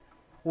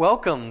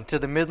Welcome to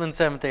the Midland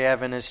Seventh-day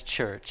Adventist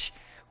Church.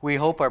 We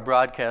hope our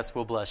broadcast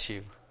will bless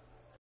you.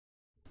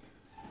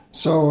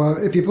 So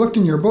if you've looked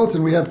in your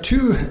bulletin, we have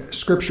two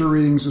scripture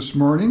readings this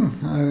morning.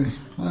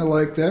 I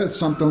like that. It's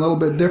something a little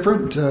bit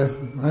different.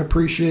 I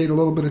appreciate a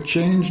little bit of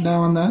change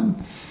now and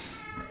then.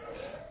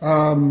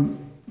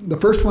 The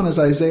first one is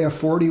Isaiah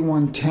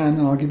 41:10,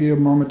 and I'll give you a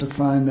moment to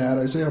find that.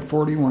 Isaiah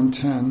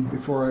 41:10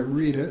 before I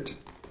read it.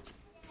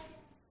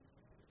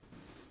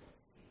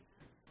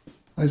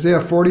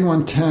 Isaiah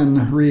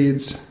 41:10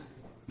 reads,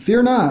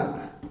 "Fear not,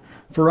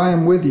 for I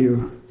am with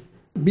you.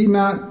 Be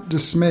not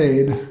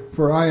dismayed,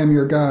 for I am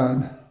your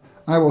God.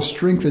 I will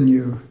strengthen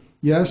you.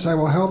 Yes, I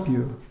will help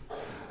you.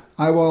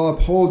 I will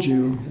uphold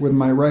you with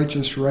my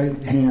righteous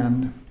right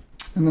hand."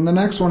 And then the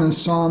next one is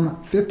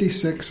Psalm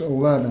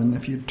 56:11.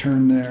 If you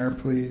turn there,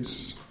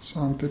 please.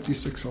 Psalm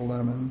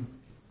 56:11.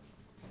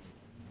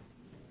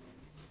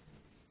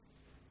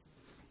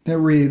 It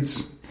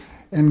reads,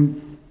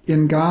 "And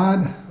in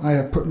God I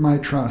have put my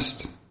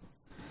trust.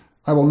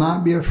 I will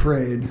not be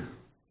afraid.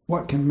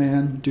 What can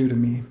man do to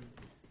me?"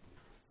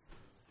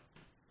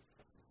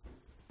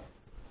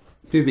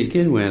 To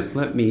begin with,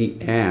 let me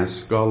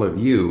ask all of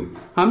you,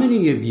 how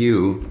many of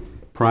you,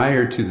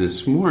 prior to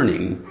this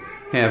morning,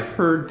 have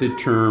heard the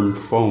term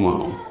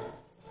Fomo?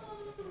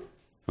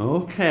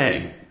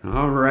 Okay,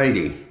 all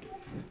righty.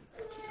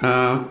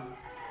 What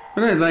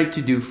I'd like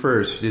to do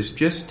first is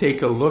just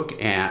take a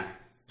look at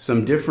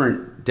some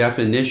different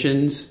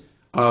definitions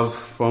of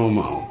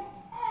Fomo.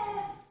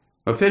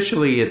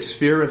 Officially, it's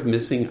fear of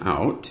missing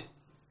out.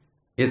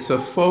 It's a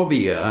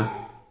phobia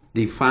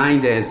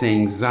defined as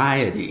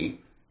anxiety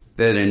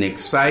that an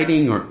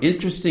exciting or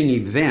interesting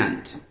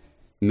event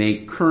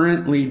may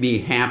currently be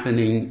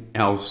happening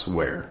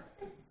elsewhere.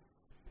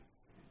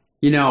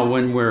 You know,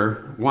 when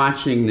we're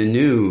watching the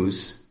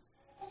news,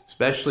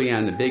 especially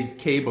on the big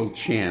cable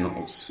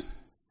channels,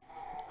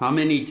 how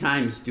many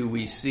times do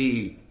we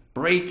see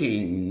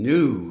breaking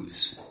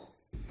news?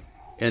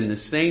 And the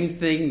same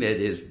thing that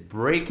is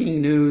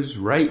breaking news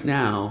right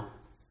now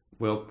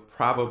will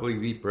probably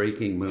be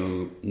breaking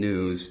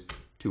news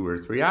 2 or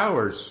 3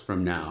 hours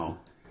from now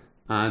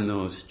on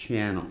those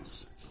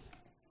channels.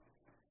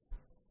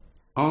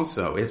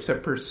 Also, it's a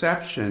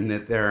perception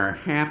that there are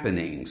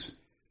happenings,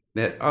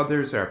 that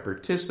others are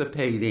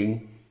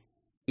participating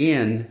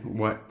in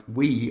what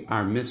we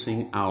are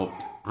missing out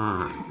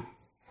on.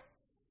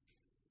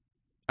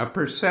 A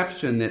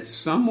perception that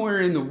somewhere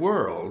in the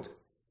world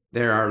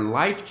there are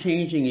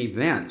life-changing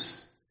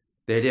events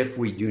that if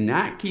we do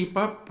not keep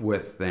up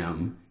with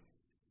them,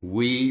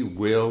 we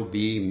will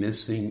be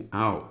missing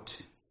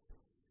out.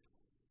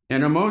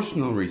 An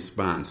emotional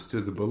response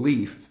to the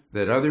belief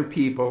that other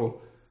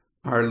people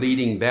are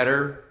leading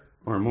better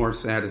or more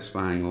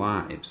satisfying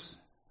lives.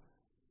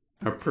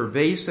 A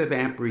pervasive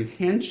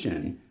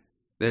apprehension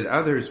that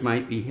others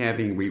might be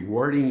having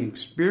rewarding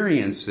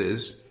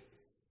experiences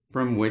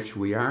from which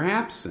we are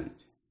absent.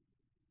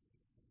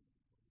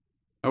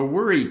 A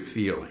worried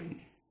feeling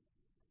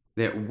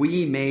that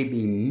we may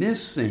be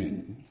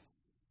missing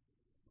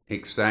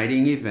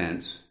exciting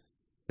events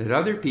that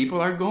other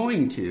people are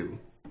going to,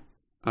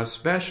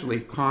 especially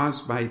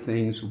caused by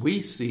things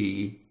we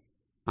see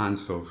on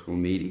social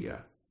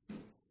media.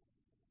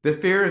 The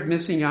fear of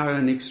missing out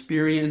on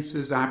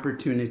experiences,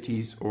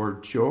 opportunities, or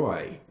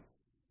joy.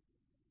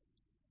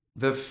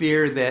 The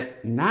fear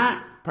that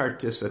not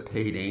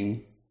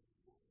participating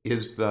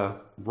is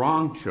the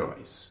wrong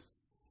choice.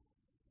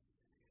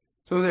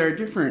 So there are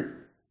different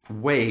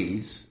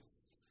ways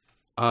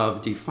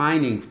of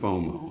defining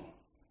FOMO.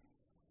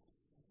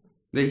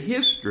 The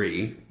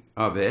history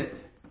of it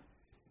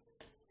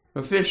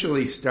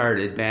officially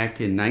started back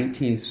in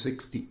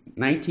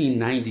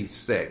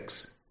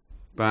 1996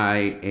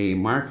 by a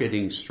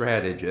marketing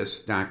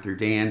strategist, Dr.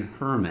 Dan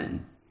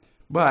Herman,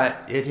 but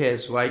it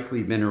has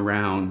likely been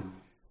around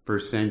for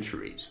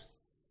centuries.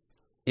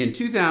 In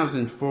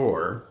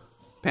 2004,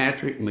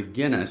 Patrick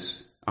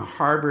McGinnis, a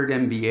Harvard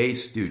MBA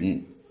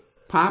student,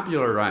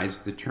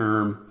 popularized the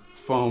term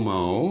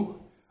FOMO.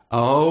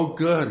 Oh,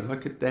 good,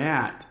 look at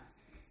that.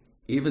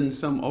 Even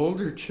some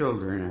older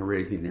children are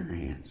raising their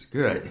hands.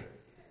 Good.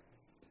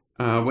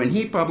 When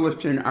he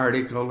published an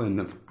article in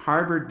the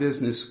Harvard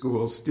Business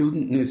School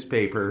student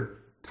newspaper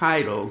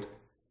titled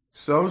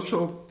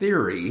 "Social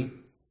Theory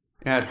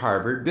at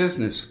Harvard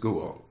Business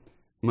School,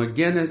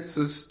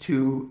 McGinnis's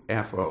 2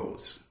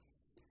 FOs.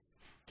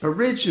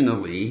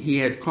 Originally, he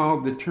had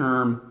called the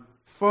term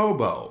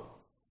FOBO,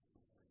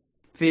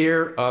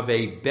 fear of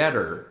a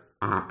better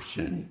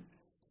option.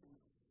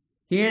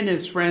 He and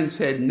his friends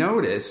had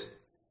noticed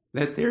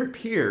that their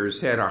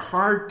peers had a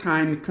hard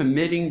time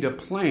committing to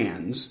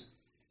plans,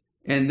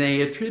 and they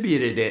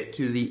attributed it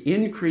to the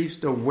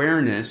increased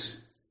awareness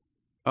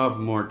of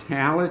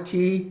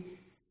mortality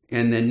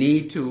and the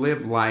need to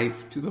live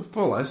life to the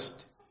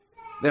fullest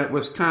that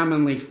was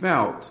commonly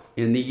felt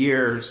in the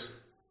years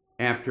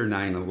after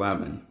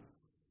 9/11.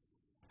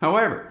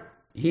 However,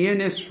 he and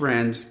his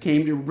friends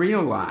came to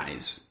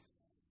realize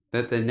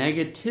that the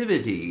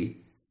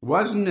negativity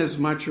wasn't as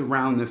much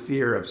around the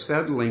fear of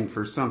settling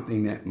for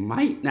something that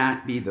might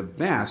not be the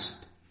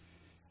best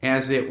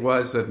as it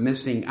was of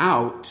missing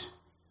out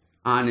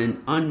on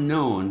an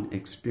unknown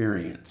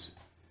experience.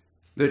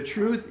 The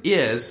truth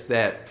is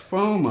that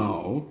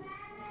FOMO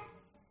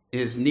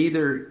is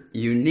neither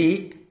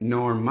unique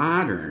nor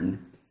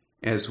modern,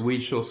 as we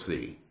shall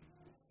see.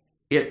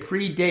 It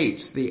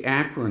predates the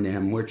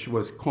acronym which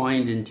was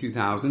coined in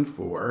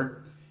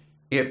 2004.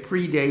 It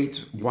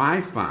predates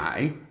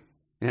Wi-Fi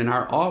and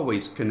our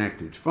always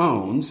connected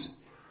phones,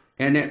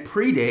 and it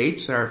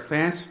predates our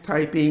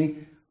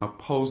fast-typing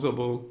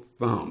opposable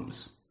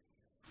thumbs.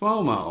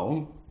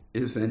 FOMO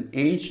is an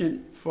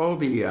ancient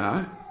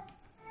phobia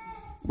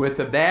with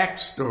a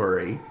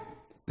backstory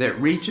that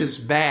reaches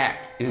back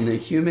in the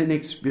human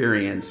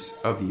experience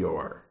of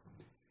yore.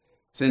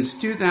 Since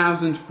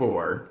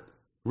 2004,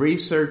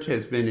 research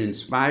has been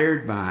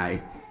inspired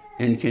by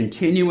and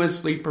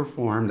continuously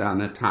performed on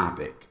the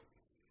topic.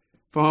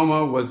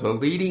 FOMO was a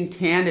leading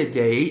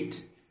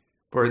candidate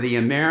for the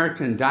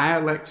American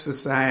Dialect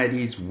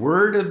Society's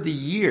Word of the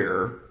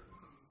Year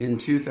in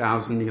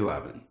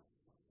 2011.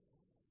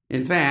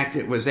 In fact,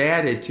 it was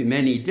added to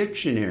many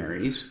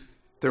dictionaries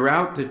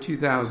throughout the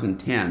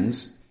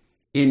 2010s,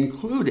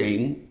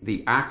 including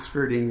the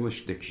Oxford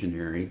English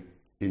Dictionary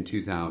in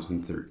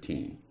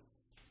 2013.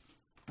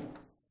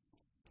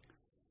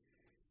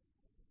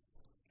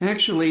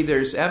 Actually,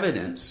 there's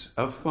evidence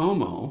of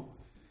FOMO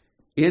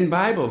in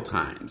Bible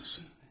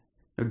times.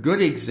 A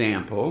good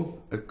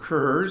example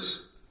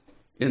occurs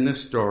in the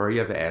story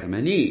of Adam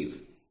and Eve.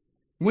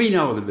 We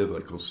know the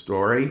biblical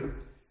story,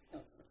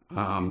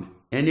 and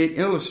it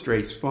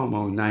illustrates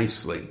FOMO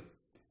nicely.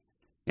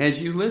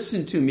 As you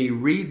listen to me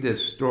read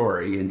this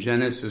story in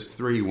Genesis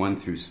 3, 1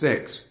 through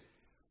 6,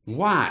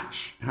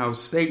 watch how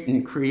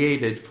Satan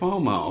created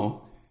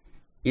FOMO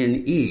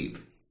in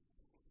Eve.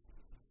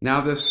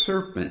 Now the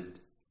serpent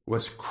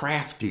was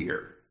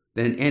craftier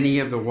than any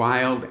of the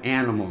wild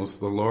animals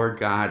the Lord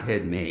God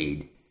had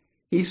made.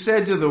 He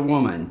said to the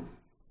woman,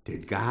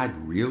 "Did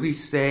God really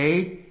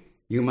say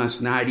you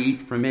must not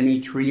eat from any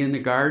tree in the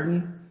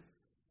garden?"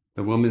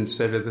 The woman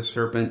said to the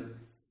serpent,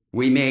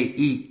 "We may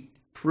eat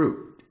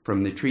fruit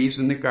from the trees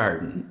in the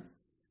garden,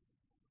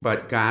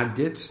 but God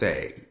did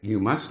say, you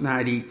must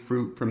not eat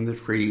fruit from the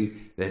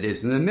tree that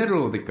is in the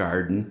middle of the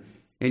garden,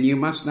 and you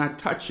must not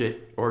touch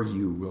it, or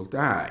you will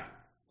die."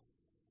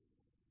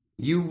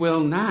 "You will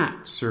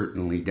not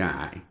certainly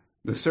die,"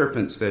 the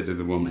serpent said to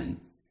the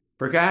woman,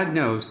 "for God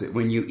knows that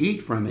when you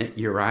eat from it,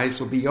 your eyes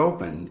will be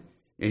opened,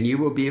 and you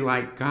will be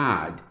like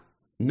God,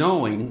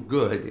 knowing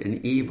good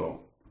and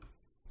evil."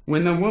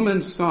 When the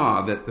woman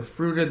saw that the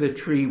fruit of the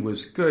tree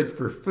was good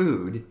for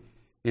food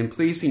and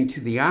pleasing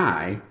to the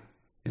eye,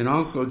 and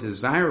also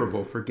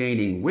desirable for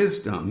gaining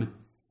wisdom,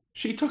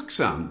 she took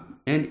some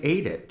and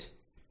ate it.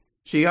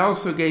 She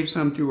also gave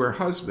some to her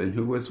husband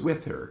who was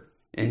with her,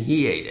 and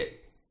he ate it.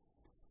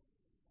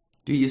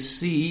 Do you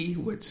see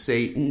what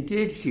Satan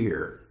did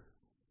here?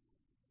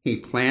 He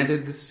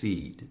planted the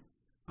seed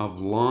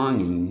of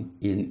longing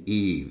in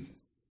Eve,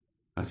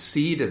 a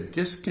seed of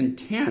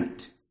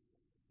discontent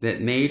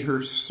that made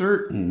her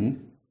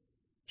certain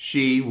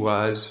she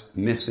was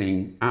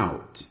missing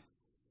out.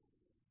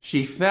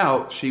 She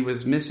felt she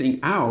was missing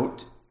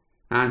out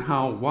on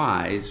how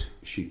wise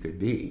she could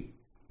be.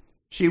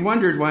 She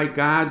wondered why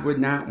God would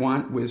not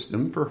want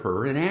wisdom for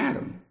her and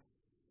Adam.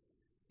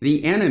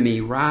 The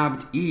enemy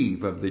robbed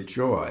Eve of the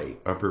joy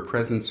of her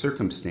present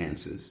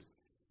circumstances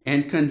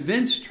and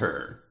convinced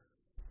her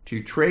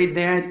to trade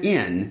that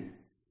in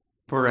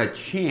for a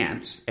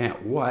chance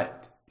at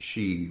what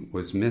she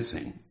was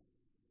missing.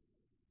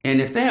 And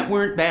if that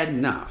weren't bad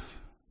enough,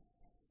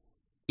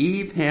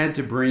 Eve had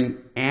to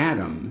bring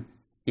Adam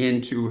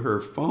into her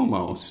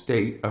FOMO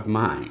state of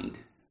mind.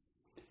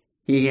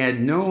 He had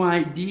no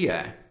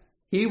idea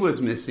he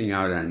was missing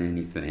out on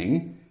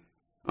anything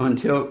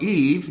until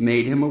Eve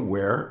made him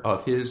aware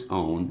of his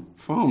own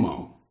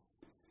FOMO.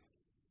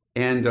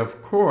 And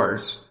of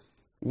course,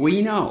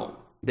 we know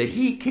that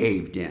he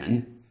caved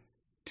in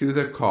to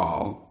the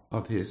call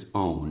of his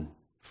own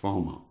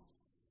FOMO.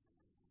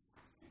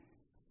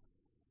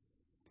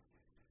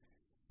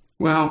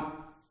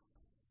 Well,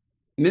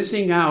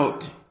 missing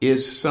out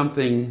is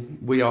something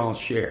we all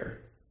share.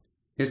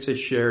 It's a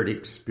shared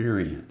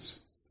experience.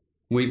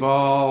 We've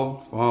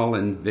all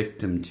fallen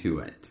victim to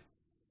it.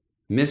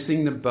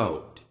 Missing the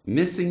boat,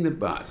 missing the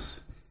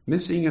bus,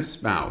 missing a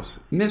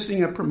spouse,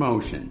 missing a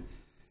promotion,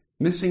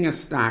 missing a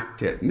stock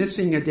tip,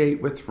 missing a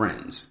date with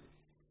friends.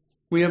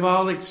 We have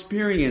all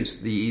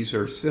experienced these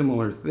or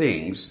similar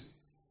things,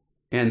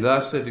 and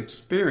thus have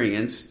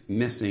experienced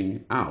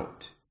missing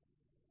out.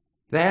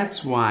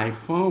 That's why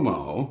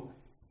FOMO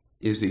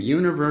is a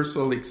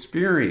universal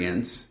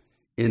experience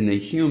in the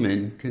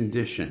human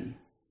condition.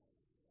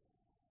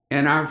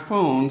 And our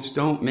phones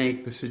don't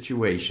make the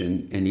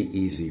situation any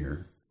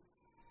easier.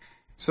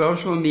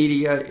 Social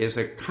media is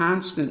a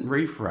constant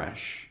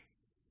refresh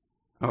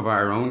of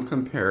our own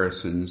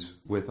comparisons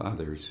with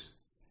others,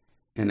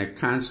 and a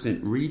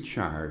constant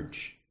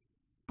recharge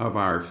of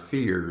our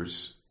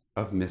fears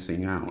of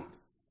missing out.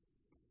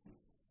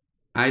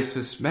 I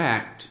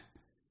suspect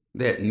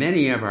that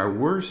many of our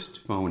worst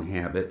phone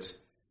habits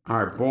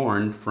are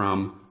born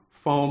from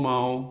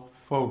Fomo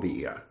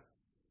phobia.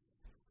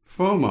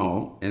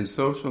 Fomo and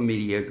social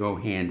media go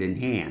hand in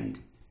hand,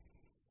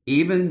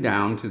 even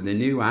down to the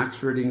new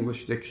Oxford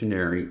English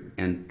Dictionary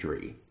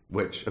entry,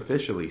 which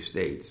officially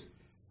states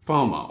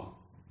Fomo,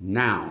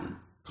 noun,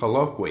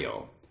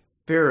 colloquial,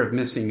 fear of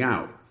missing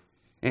out,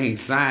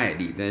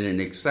 anxiety that an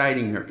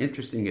exciting or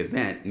interesting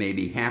event may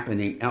be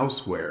happening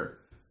elsewhere,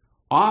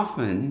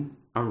 often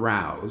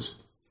aroused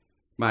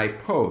by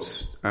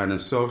posts on a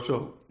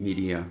social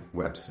media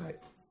website.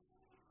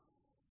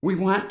 We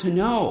want to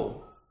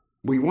know.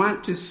 We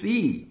want to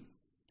see.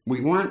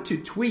 We want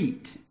to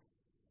tweet.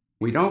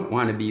 We don't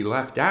want to be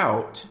left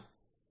out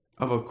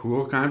of a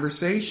cool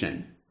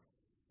conversation.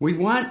 We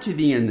want to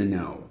be in the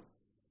know.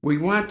 We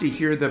want to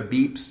hear the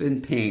beeps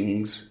and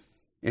pings,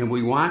 and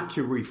we want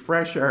to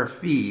refresh our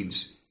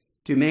feeds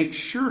to make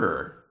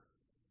sure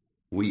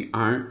we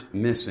aren't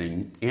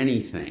missing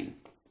anything.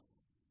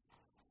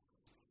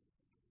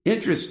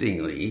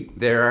 Interestingly,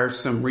 there are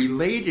some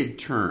related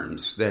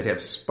terms that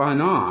have spun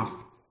off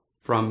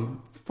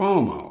from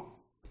FOMO,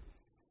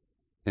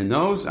 and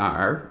those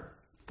are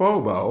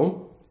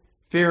FOBO,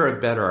 fear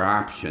of better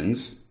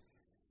options,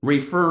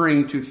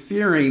 referring to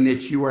fearing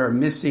that you are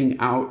missing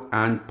out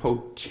on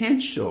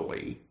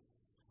potentially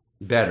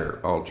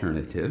better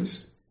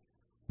alternatives,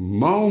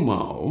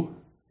 MOMO,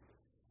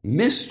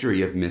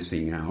 mystery of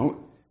missing out,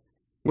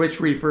 which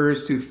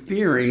refers to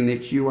fearing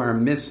that you are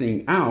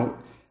missing out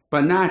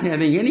but not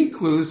having any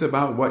clues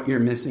about what you're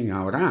missing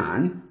out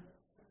on,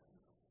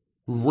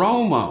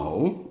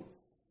 ROMO,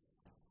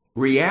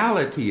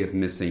 reality of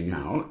missing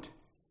out,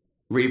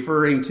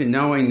 referring to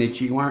knowing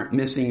that you aren't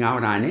missing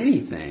out on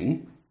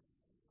anything,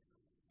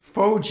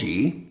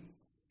 FOGI,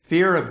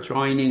 fear of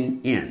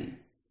joining in,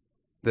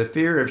 the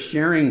fear of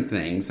sharing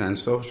things on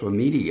social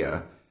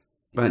media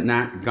but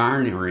not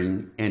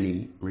garnering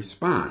any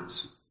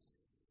response,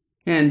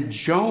 and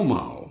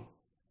JOMO,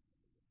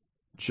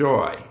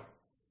 joy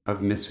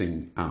of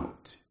missing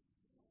out.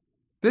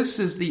 This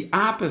is the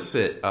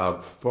opposite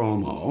of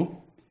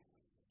FOMO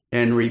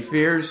and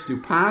refers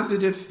to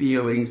positive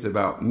feelings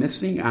about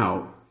missing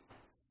out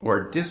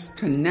or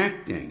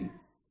disconnecting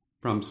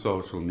from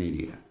social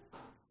media.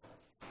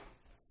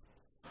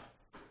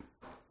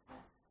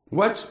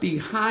 What's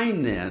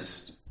behind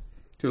this,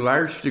 to a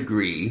large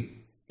degree,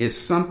 is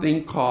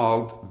something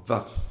called the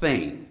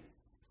thing.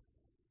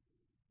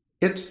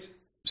 It's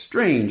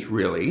strange,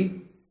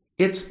 really.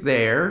 It's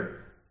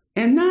there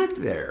and not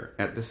there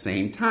at the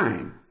same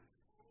time.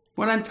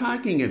 What I'm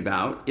talking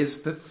about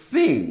is the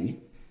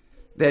thing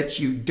that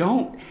you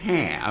don't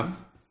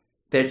have,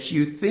 that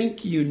you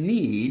think you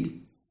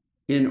need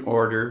in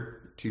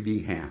order to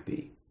be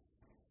happy.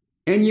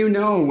 And you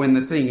know when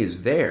the thing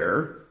is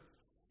there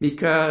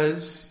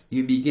because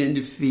you begin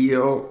to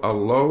feel a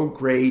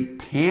low-grade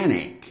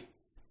panic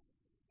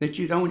that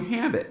you don't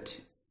have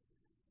it.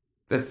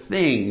 The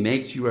thing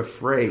makes you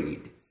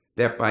afraid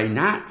that by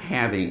not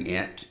having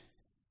it,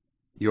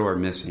 you're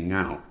missing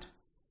out.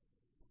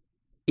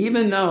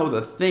 Even though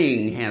the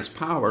thing has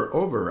power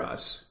over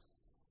us,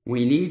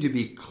 we need to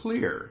be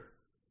clear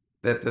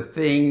that the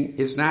thing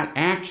is not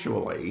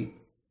actually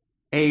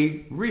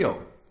a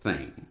real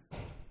thing.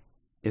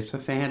 It's a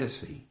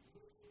fantasy.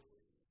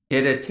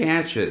 It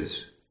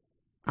attaches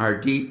our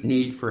deep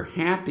need for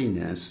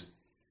happiness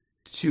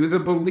to the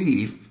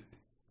belief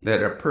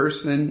that a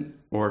person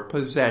or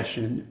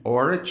possession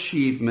or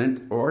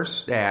achievement or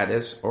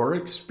status or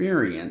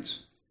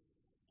experience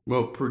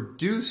will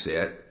produce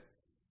it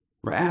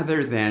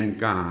rather than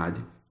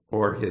God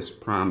or his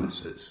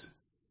promises.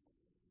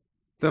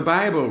 The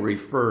Bible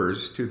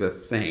refers to the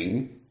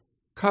thing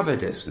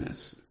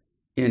covetousness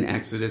in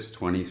Exodus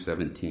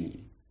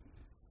 20:17.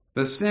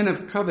 The sin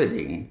of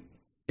coveting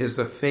is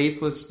a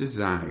faithless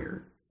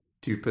desire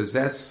to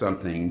possess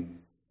something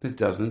that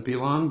doesn't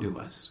belong to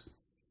us,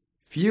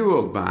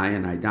 fueled by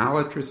an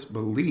idolatrous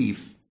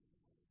belief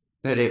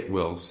that it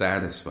will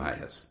satisfy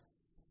us.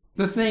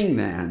 The thing,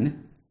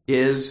 then,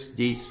 is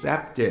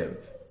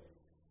deceptive.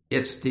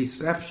 Its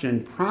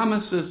deception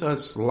promises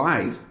us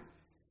life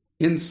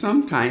in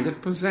some kind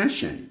of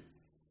possession,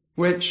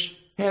 which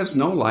has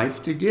no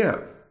life to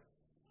give.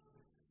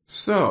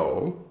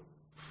 So,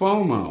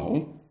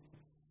 FOMO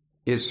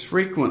is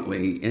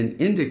frequently an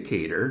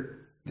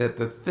indicator that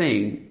the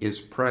thing is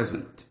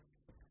present.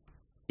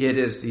 It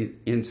is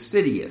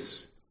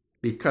insidious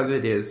because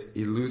it is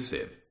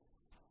elusive.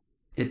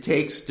 It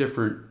takes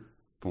different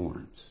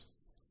forms.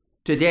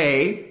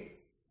 Today,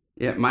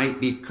 it might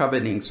be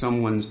coveting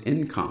someone's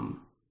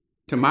income.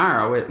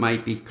 Tomorrow, it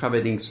might be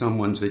coveting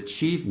someone's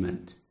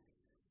achievement.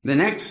 The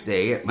next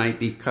day, it might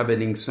be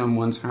coveting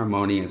someone's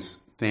harmonious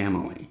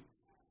family.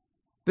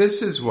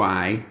 This is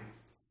why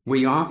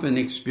we often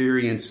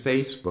experience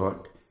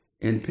Facebook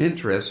and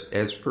Pinterest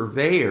as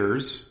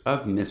purveyors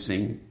of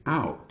missing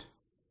out.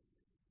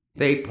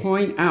 They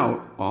point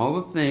out all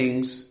the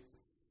things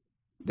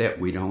that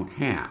we don't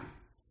have.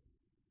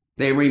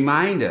 They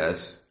remind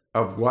us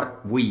of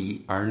what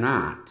we are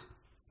not.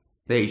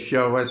 They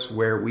show us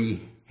where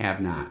we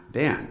have not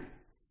been.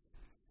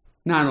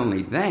 Not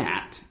only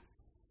that,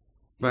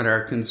 but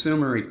our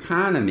consumer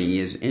economy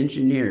is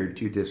engineered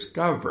to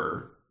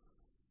discover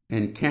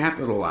and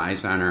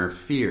capitalize on our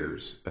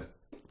fears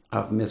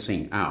of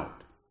missing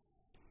out.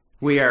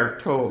 We are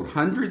told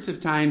hundreds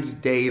of times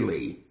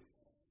daily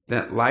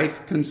that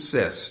life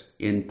consists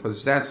in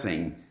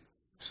possessing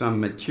some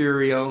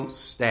material,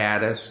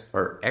 status,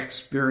 or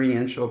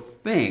experiential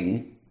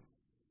thing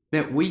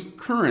that we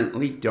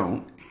currently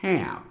don't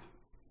have.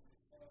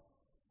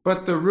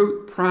 But the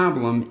root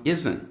problem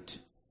isn't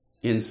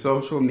in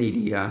social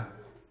media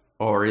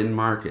or in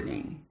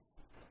marketing.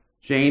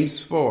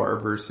 James 4,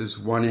 verses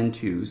 1 and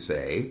 2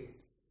 say,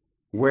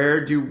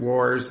 "Where do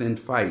wars and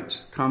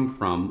fights come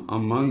from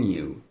among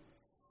you?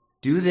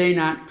 Do they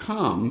not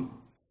come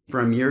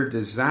from your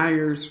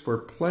desires for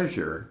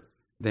pleasure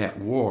that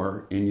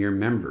war in your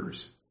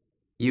members?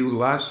 You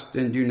lust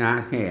and do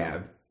not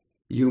have.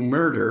 You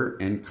murder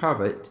and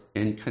covet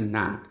and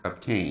cannot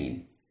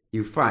obtain.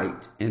 You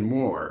fight and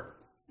war,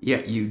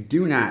 yet you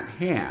do not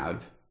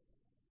have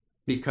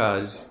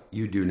because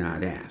you do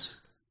not ask."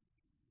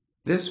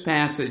 This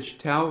passage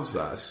tells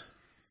us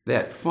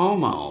that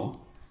FOMO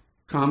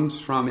comes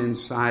from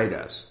inside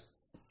us.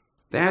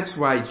 That's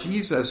why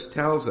Jesus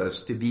tells us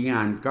to be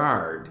on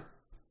guard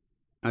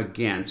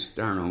against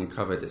our own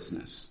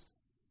covetousness.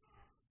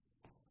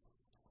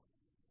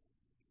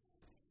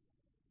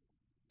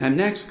 I'm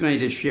next going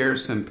to share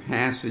some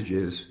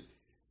passages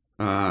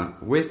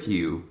with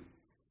you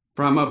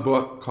from a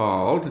book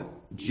called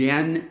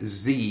Gen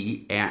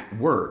Z at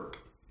Work: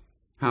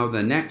 How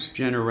the Next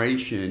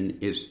Generation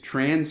is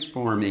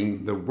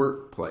Transforming the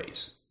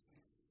Workplace.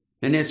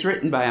 And it's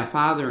written by a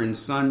father and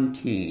son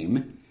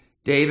team,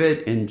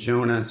 David and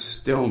Jonah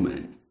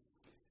Stillman.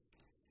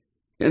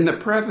 In the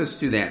preface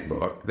to that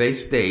book, they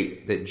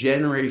state that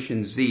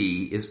Generation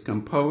Z is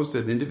composed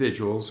of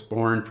individuals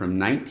born from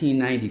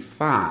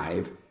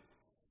 1995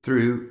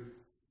 through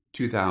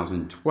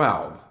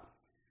 2012,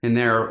 and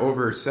there are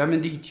over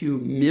 72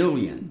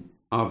 million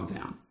of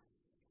them.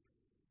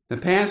 The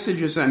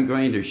passages I'm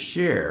going to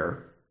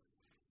share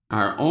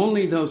are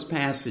only those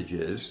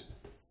passages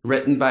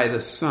written by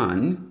the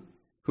son,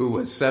 who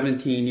was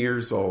 17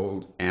 years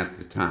old at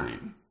the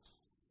time.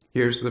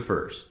 Here's the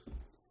first.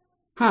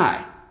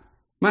 "Hi,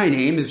 my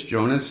name is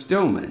Jonah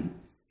Stillman,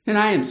 and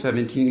I am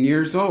 17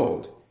 years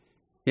old.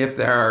 If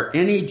there are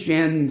any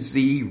Gen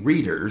Z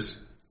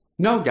readers,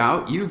 no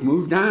doubt you've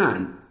moved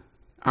on.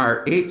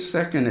 Our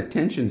 8-second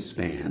attention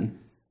span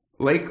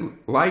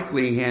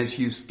likely has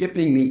you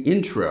skipping the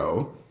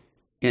intro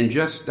and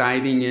just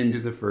diving into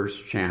the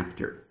first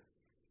chapter.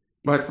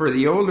 But for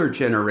the older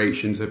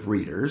generations of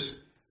readers,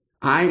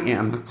 I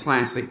am a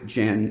classic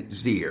Gen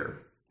Zer.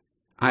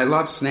 I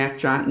love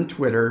Snapchat and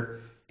Twitter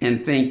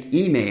and think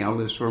email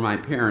is for my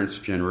parents'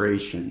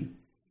 generation.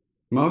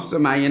 Most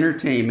of my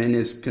entertainment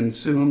is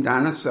consumed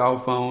on a cell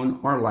phone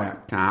or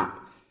laptop,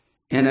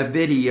 and if a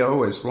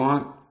video is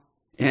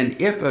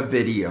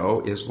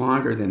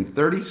longer than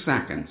 30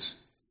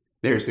 seconds,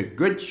 there's a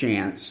good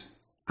chance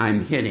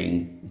I'm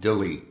hitting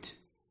delete.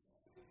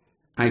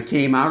 I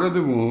came out of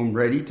the womb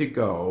ready to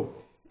go,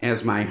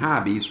 as my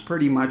hobbies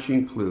pretty much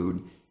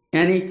include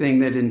anything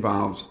that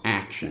involves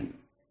action.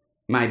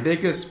 My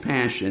biggest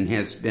passion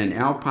has been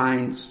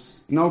alpine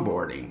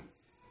snowboarding.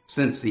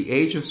 Since the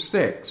age of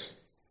 6,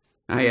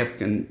 I have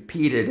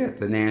competed at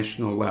the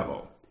national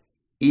level,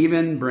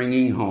 even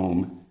bringing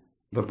home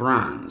the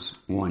bronze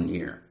one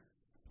year."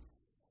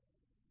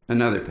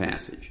 Another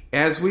passage.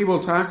 "As we will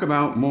talk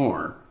about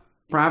more,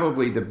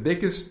 probably the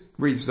biggest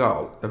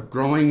result of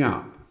growing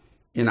up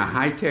in a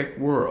high-tech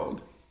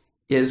world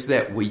is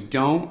that we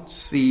don't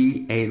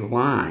see a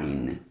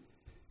line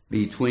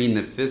between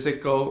the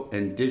physical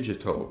and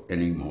digital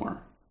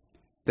anymore.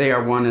 They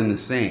are one and the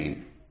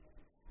same.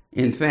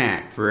 In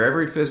fact, for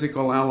every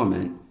physical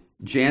element,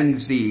 Gen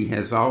Z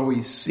has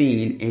always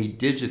seen a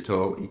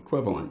digital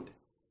equivalent.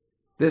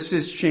 This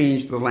has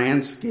changed the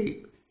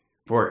landscape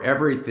for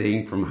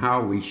everything from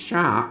how we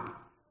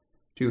shop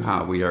to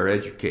how we are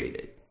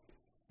educated.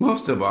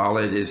 Most of all,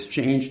 it has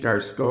changed our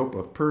scope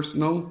of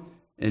personal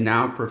and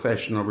now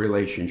professional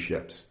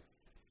relationships.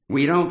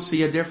 We don't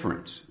see a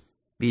difference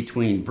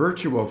between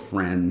virtual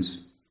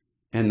friends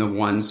and the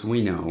ones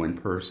we know in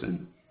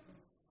person.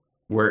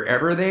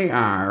 Wherever they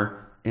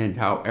are and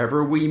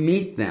however we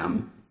meet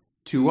them,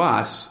 to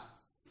us,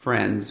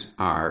 friends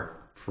are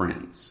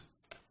friends.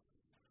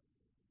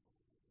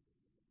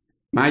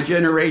 My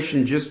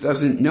generation just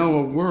doesn't know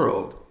a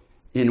world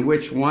in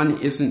which one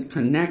isn't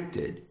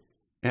connected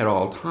at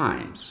all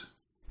times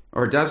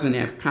or doesn't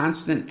have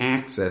constant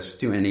access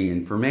to any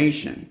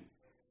information.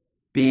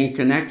 Being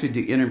connected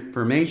to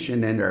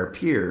information and our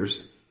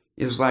peers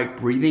is like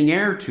breathing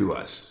air to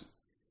us.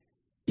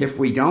 If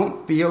we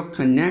don't feel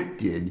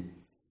connected,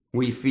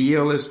 we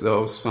feel as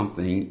though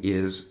something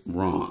is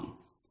wrong.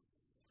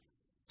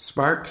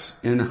 Sparks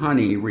and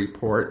Honey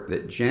report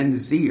that Gen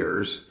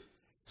Zers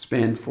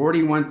spend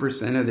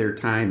 41% of their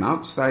time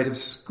outside of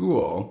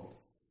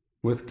school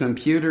with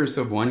computers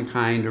of one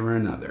kind or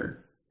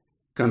another,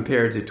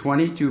 compared to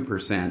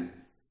 22%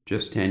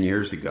 just 10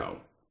 years ago,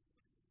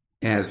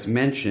 as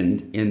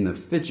mentioned in the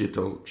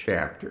Phygital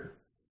chapter.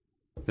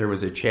 There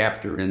was a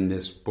chapter in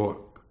this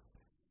book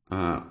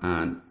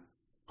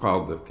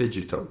called the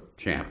Phygital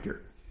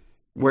chapter,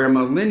 where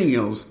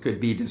millennials could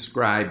be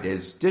described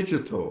as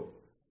digital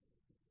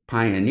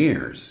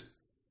pioneers.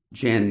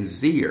 Gen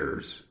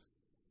Zers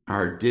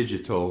are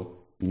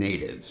digital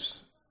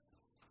natives.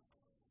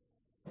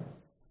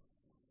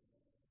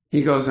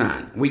 He goes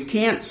on, we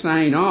can't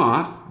sign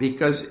off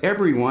because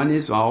everyone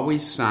is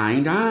always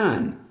signed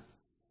on.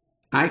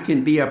 I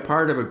can be a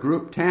part of a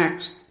group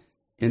text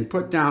and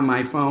put down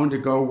my phone to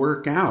go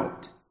work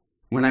out.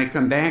 When I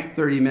come back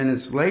 30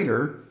 minutes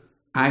later,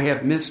 I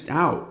have missed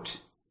out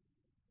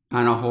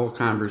on a whole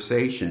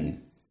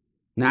conversation,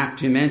 not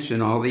to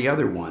mention all the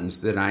other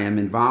ones that I am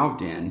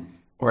involved in,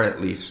 or at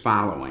least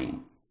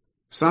following.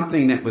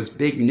 Something that was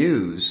big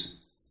news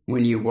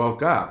when you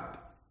woke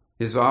up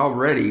is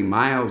already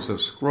miles of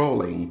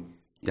scrolling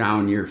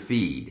down your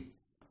feed,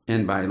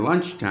 and by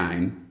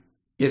lunchtime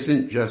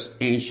isn't just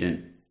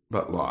ancient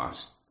but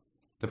lost.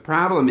 The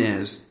problem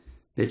is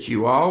that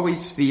you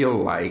always feel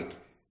like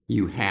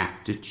you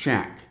have to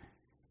check.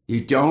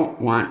 You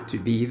don't want to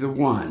be the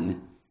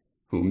one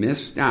who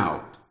missed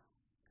out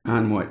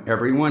on what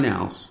everyone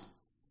else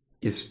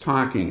is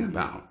talking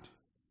about.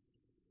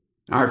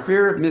 Our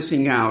fear of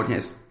missing out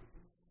has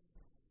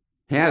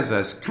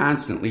us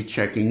constantly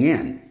checking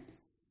in.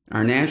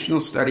 Our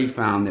national study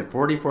found that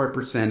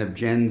 44% of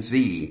Gen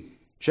Z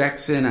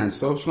checks in on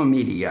social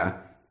media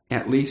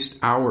at least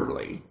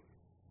hourly,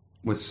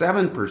 with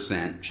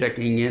 7%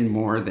 checking in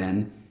more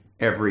than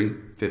every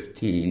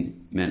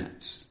 15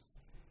 minutes.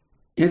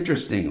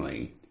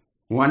 Interestingly,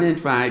 1 in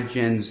 5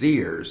 Gen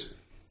Zers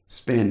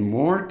spend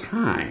more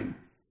time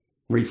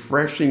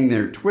refreshing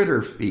their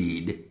Twitter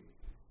feed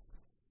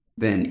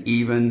than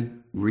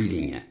even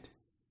reading it.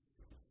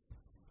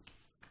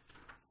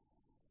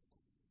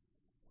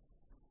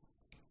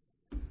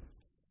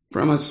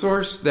 From a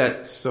source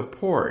that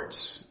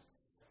supports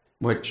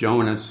what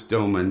Jonas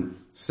Stillman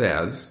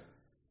states,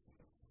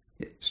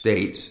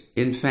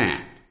 in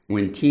fact,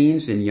 when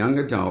teens and young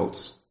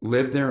adults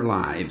live their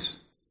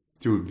lives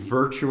through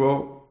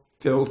virtual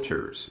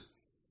filters,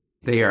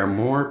 they are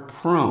more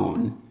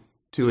prone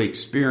to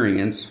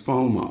experience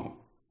FOMO.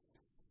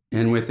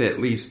 And with at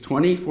least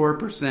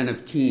 24%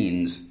 of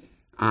teens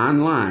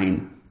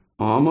online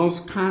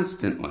almost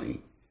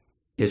constantly,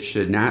 it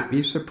should not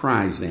be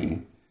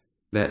surprising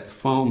that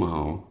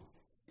FOMO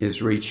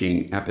is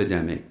reaching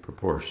epidemic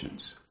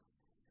proportions.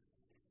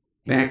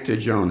 Back to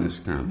Jonah's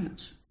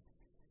comments.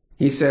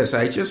 He says,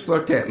 I just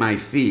looked at my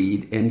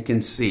feed and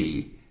can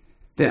see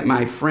that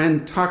my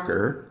friend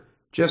Tucker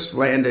just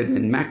landed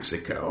in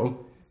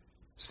Mexico.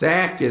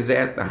 Zach is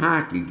at the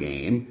hockey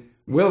game.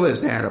 Will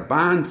is at a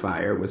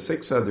bonfire with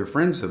 6 other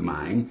friends of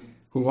mine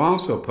who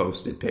also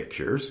posted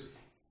pictures.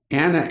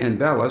 Anna and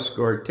Bella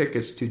scored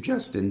tickets to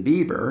Justin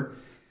Bieber.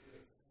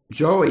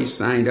 Joey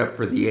signed up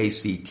for the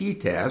ACT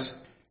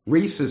test.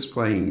 Reese is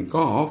playing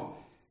golf.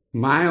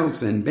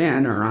 Miles and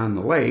Ben are on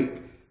the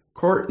lake.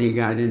 Courtney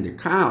got into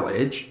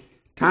college.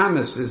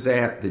 Thomas is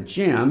at the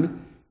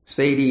gym.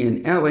 Sadie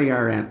and Ellie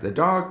are at the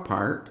dog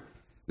park.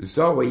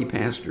 Zoe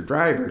passed her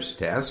driver's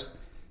test.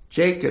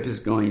 Jacob is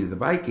going to the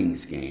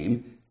Vikings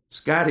game.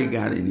 Scotty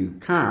got a new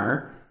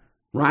car.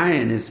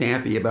 Ryan is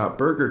happy about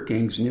Burger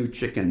King's new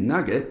chicken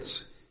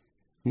nuggets.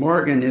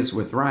 Morgan is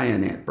with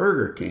Ryan at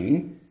Burger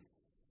King.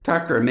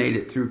 Tucker made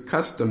it through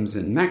customs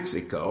in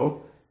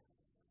Mexico.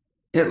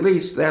 At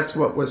least that's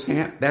what's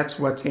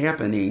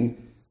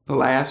happening the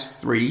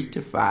last 3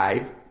 to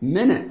 5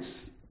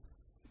 minutes.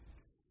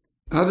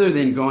 Other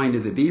than going to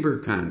the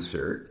Bieber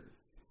concert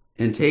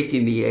and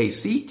taking the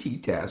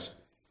ACT test,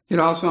 it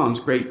all sounds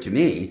great to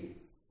me.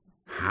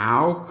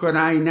 How could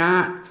I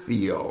not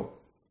feel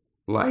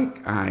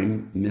like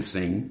I'm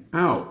missing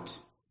out?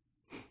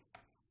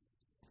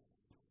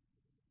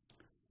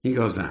 He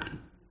goes on.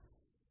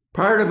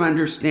 Part of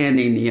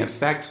understanding the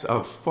effects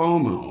of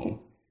FOMO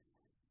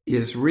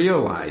is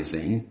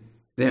realizing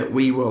that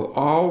we will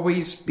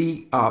always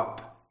be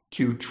up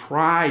to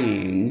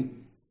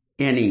trying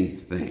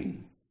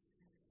anything.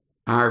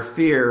 Our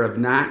fear of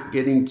not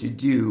getting to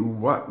do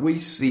what we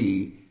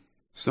see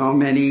so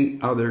many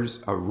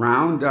others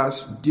around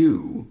us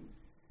do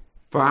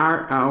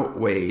far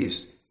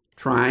outweighs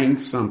trying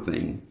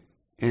something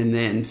and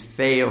then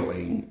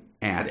failing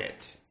at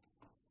it.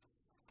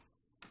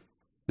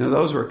 Now,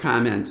 those were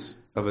comments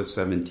of a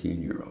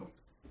 17-year-old.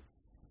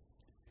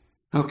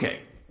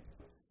 Okay.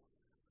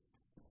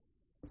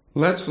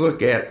 Let's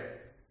look at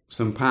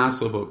some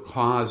possible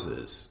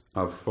causes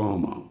of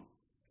FOMO.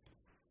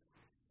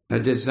 A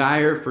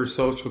desire for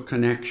social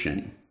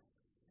connection.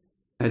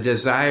 A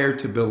desire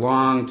to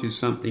belong to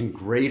something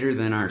greater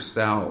than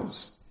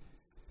ourselves.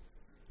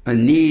 A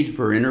need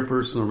for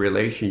interpersonal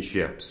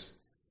relationships.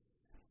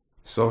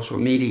 Social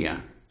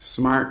media,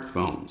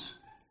 smartphones,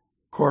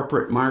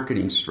 corporate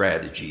marketing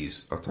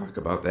strategies. I'll talk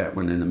about that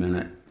one in a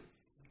minute.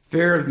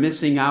 fear of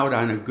missing out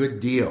on a good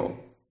deal,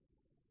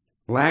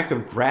 lack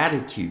of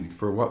gratitude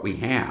for what we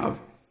have,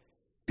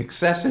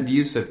 excessive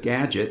use of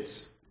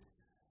gadgets,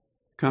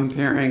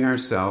 comparing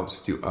ourselves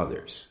to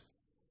others.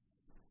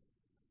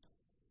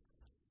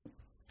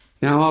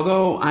 Now,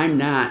 although I'm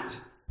not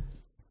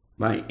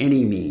by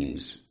any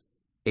means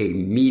a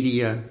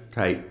media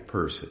type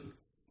person,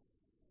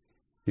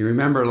 you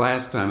remember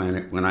last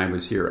time when I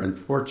was here,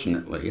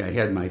 unfortunately, I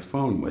had my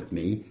phone with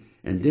me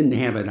and didn't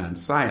have it on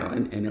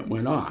silent, and it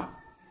went off.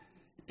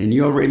 And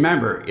you'll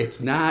remember, it's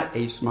not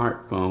a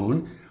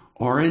smartphone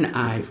or an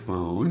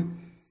iPhone.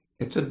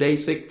 It's a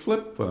basic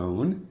flip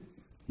phone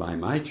by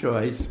my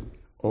choice,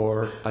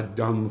 or a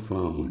dumb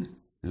phone.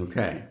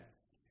 Okay.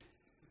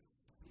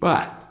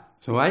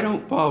 So I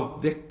don't fall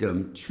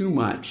victim too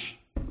much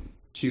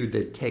to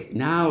the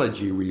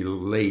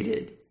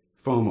technology-related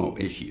FOMO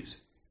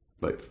issues.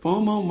 But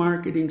FOMO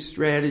marketing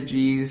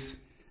strategies,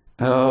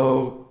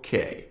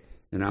 okay.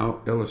 And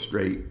I'll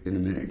illustrate in a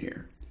minute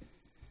here.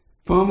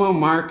 FOMO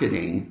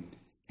marketing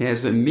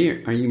has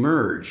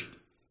emerged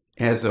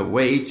as a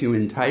way to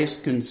entice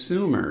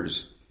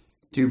consumers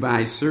to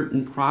buy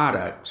certain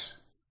products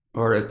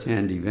or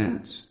attend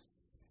events.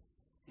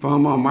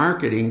 FOMO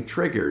marketing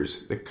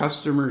triggers the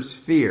customer's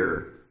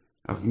fear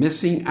of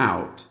missing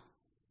out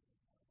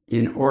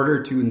in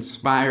order to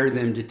inspire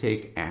them to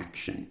take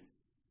action.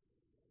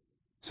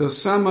 So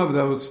some of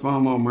those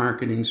FOMO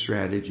marketing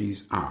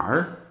strategies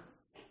are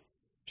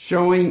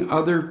showing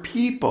other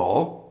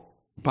people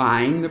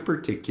buying the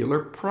particular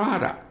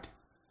product.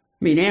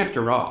 I mean,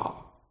 after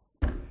all,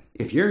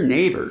 if your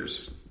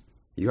neighbors,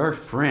 your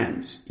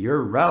friends,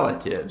 your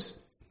relatives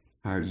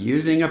are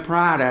using a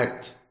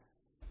product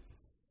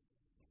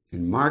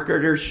and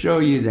marketers show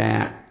you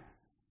that,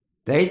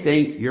 they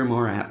think you're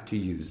more apt to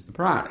use the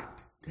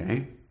product,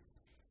 okay?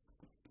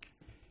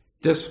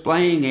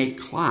 Displaying a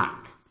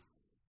clock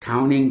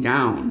counting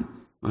down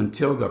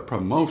until the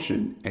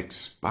promotion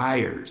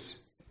expires.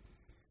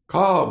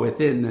 Call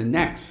within the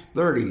next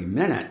 30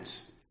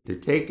 minutes to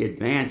take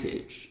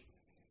advantage.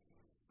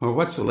 Well,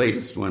 what's the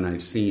latest one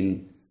I've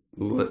seen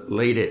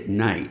late at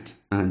night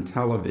on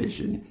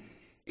television?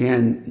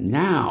 And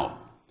now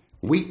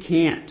we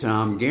can't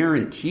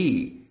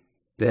guarantee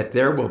that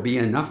there will be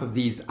enough of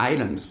these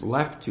items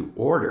left to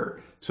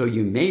order, so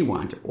you may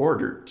want to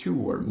order 2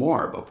 or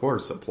more before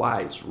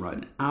supplies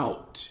run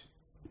out.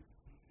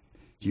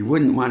 You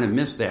wouldn't want to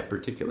miss that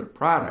particular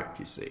product,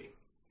 you see.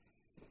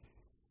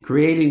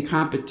 Creating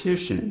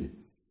competition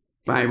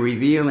by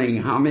revealing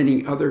how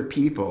many other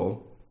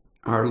people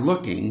are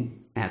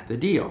looking at the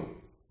deal.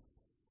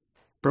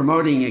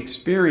 Promoting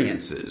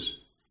experiences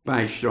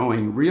by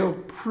showing real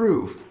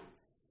proof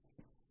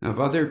of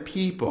other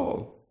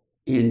people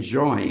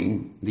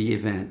enjoying the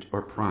event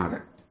or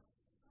product.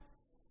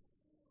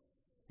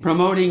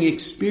 Promoting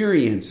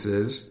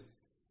experiences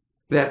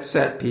that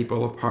set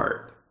people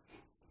apart.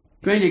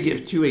 I'm going to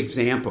give 2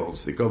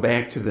 examples that go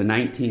back to the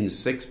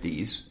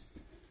 1960s.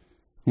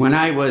 When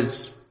I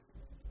was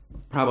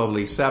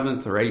probably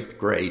 7th or 8th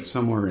grade,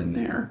 somewhere in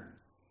there,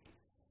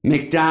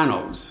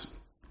 McDonald's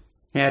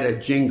had a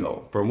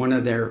jingle for one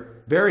of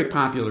their very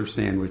popular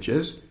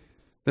sandwiches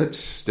that's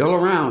still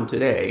around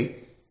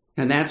today,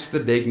 and that's the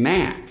Big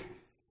Mac.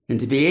 And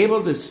to be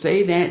able to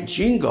say that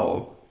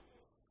jingle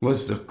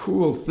was the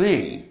cool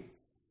thing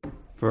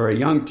for a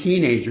young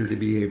teenager to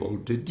be able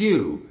to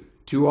do.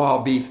 2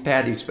 all-beef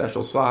patties,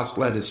 special sauce,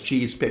 lettuce,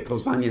 cheese,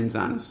 pickles, onions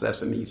on a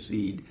sesame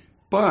seed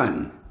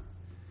bun.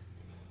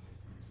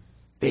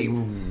 They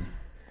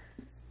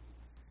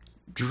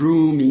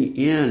drew me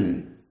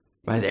in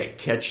by that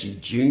catchy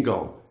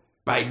jingle,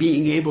 by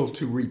being able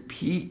to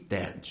repeat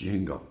that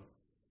jingle.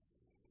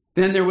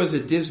 Then there was a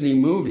Disney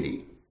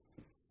movie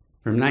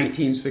from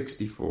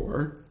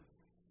 1964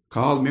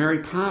 called Mary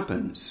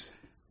Poppins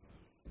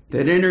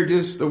that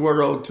introduced the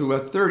world to a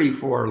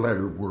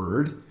 34-letter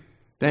word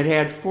that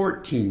had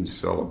 14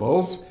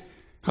 syllables,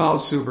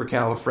 called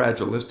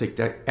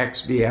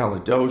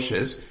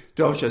supercalifragilisticexpialidocious,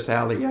 docious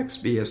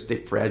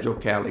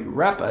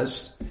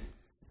aliexpiasticfragilcalirepus,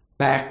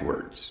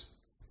 backwards.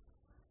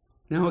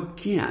 Now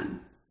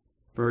again,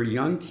 for a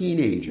young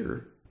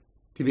teenager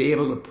to be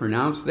able to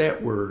pronounce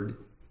that word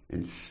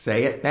and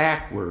say it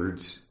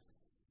backwards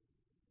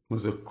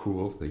was a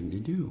cool thing to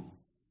do.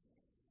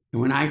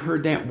 And when I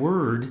heard that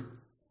word,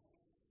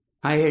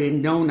 I had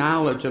no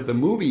knowledge of the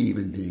movie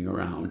even being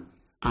around.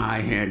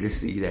 I had to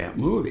see that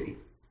movie.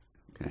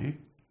 Okay?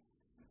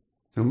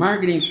 So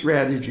marketing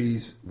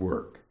strategies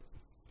work.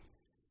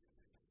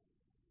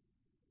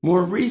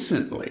 More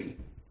recently,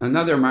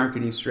 another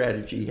marketing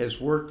strategy has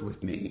worked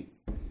with me,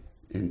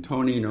 and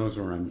Tony knows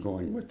where I'm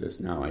going with this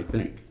now, I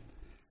think.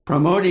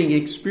 Promoting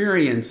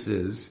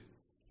experiences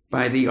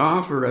by the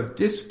offer of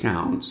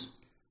discounts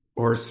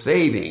or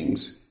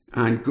savings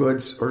on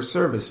goods or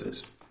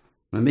services.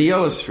 Let me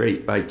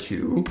illustrate by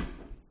 2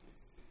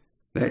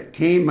 that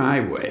came my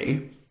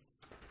way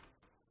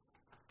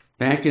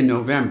back in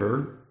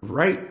November,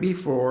 right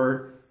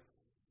before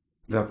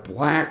the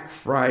Black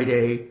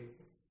Friday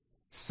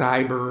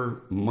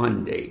Cyber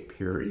Monday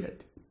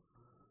period.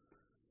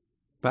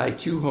 by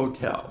 2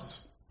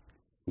 hotels,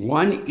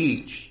 one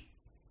each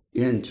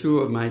in 2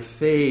 of my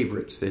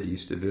favorite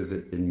cities to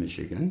visit in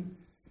Michigan,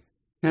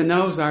 and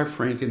those are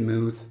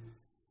Frankenmuth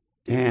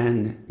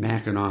and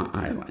Mackinac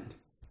Island.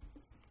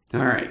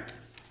 All right,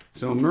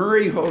 so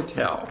Murray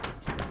Hotel,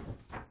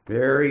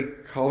 very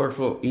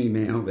colorful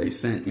email they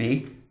sent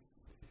me.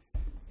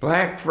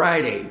 Black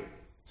Friday,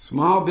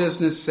 Small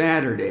Business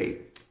Saturday,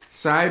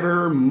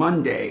 Cyber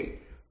Monday,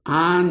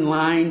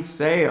 online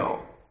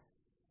sale,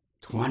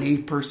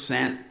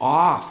 20%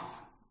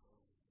 off.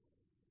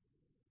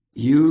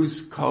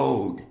 Use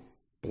code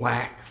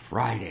Black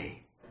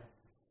Friday.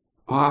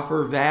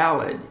 Offer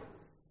valid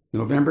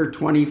November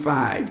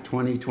 25,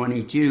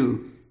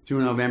 2022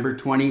 through November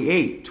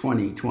 28,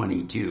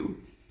 2022.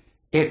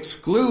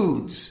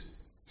 Excludes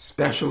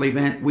special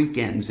event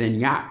weekends and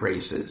yacht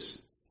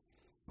races.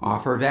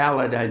 Offer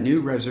valid on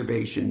new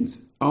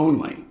reservations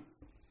only.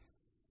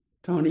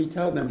 Tony,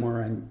 tell them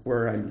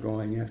where I'm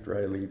going after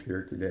I leave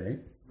here today.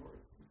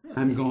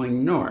 I'm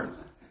going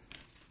north.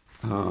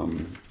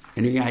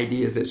 Any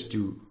ideas as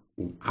to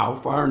how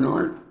far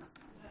north?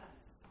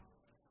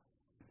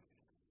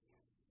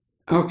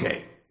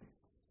 Okay.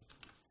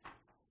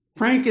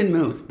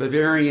 Frankenmuth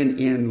Bavarian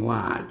Inn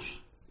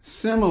Lodge.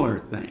 Similar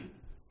thing.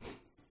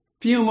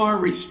 Few more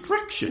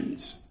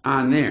restrictions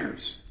on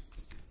theirs.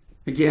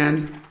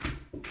 Again,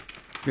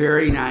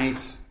 very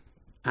nice,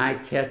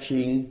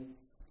 eye-catching,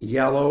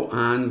 yellow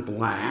on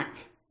black.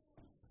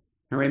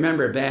 I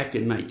remember back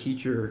in my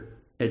teacher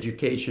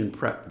education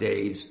prep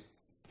days,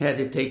 had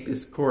to take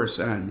this course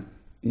on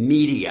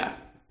media.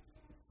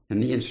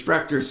 And the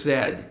instructor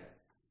said,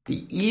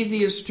 the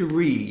easiest to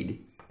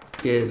read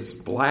is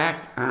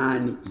black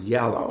on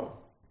yellow.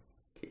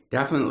 It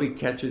definitely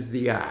catches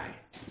the eye,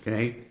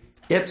 okay?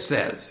 It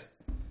says,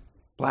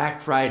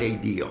 Black Friday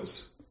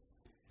deals.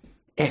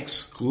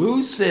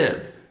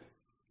 Exclusive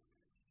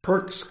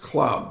Perks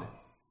Club.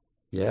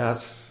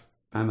 Yes,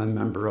 I'm a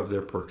member of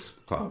their Perks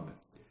Club.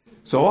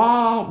 So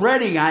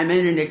already I'm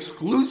in an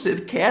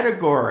exclusive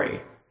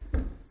category.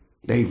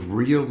 They've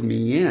reeled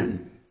me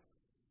in.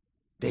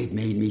 They've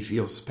made me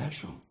feel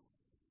special.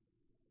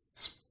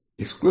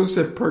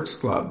 Exclusive Perks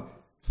Club,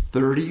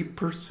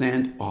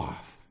 30%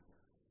 off.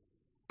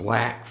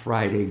 Black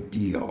Friday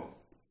deal.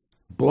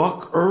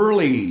 Book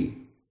early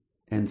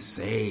and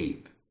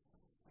save.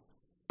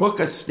 Book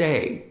a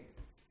stay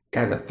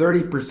at a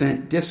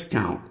 30%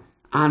 discount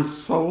on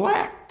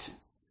select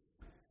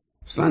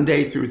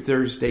Sunday through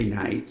Thursday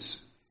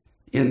nights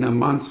in the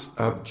months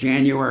of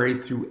January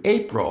through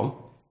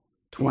April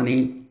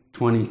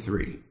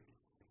 2023.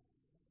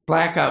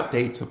 Blackout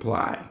dates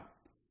apply.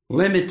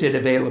 Limited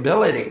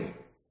availability.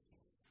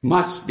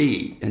 Must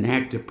be an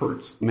active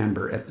Perks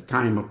member at the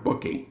time of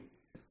booking.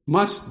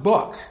 Must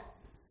book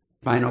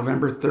by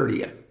November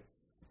 30th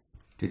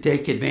to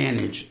take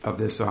advantage of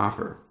this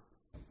offer.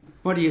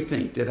 What do you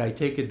think? Did I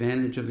take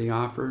advantage of the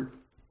offer?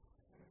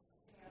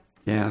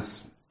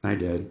 Yes, I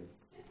did.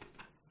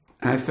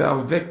 I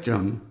fell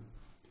victim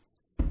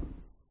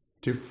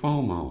to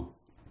FOMO.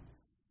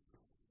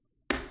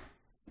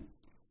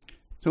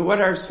 So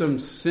what are some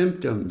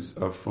symptoms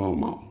of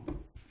FOMO?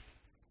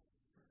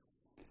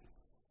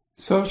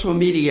 Social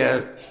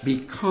media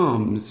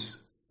becomes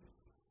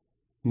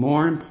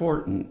more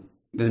important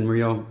than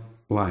real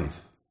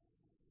life.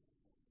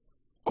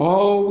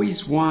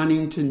 Always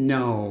wanting to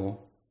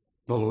know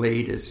the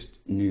latest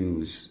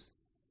news.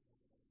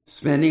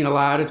 Spending a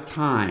lot of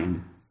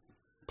time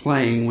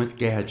playing with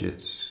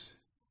gadgets.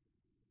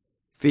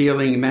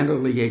 Feeling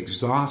mentally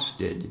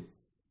exhausted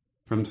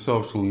from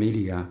social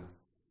media.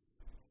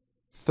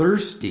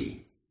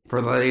 Thirsty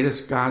for the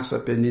latest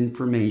gossip and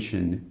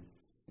information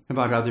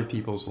about other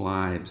people's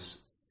lives.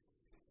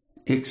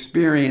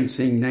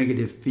 Experiencing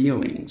negative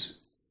feelings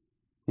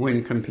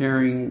when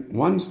comparing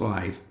one's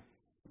life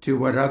to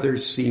what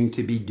others seem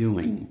to be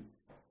doing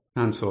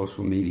on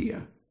social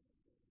media.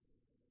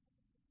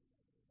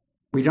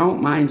 We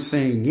don't mind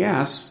saying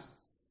yes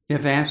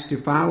if asked to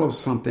follow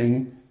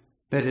something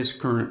that is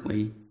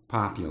currently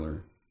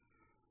popular.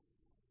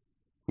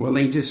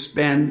 Willing to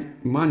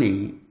spend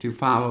money to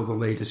follow the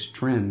latest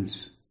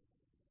trends.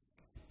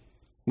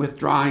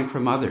 Withdrawing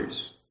from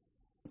others.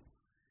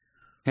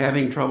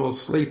 Having trouble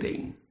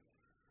sleeping.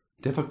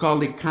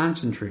 Difficulty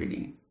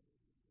concentrating.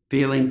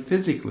 Feeling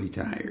physically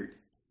tired.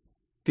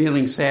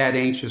 Feeling sad,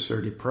 anxious,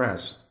 or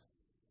depressed.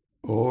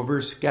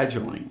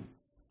 Overscheduling.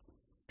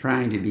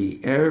 Trying to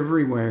be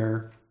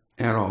everywhere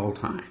at all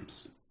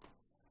times.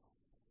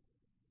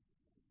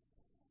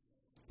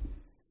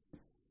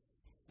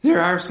 There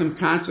are some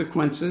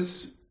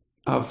consequences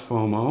of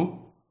FOMO,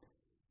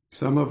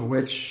 some of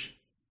which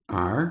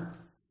are,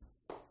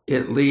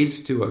 it leads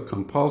to a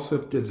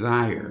compulsive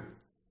desire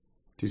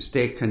to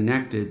stay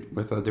connected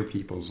with other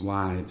people's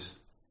lives.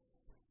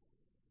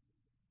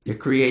 It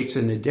creates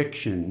an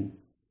addiction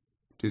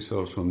to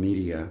social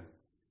media,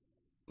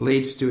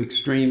 leads to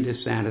extreme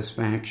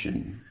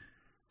dissatisfaction,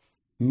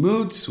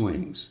 mood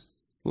swings,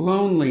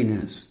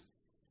 loneliness,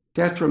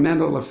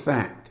 detrimental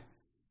effect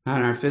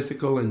on our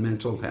physical and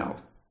mental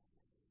health.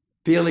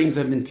 feelings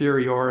of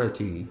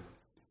inferiority,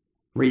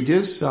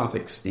 reduced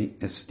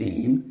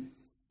self-esteem,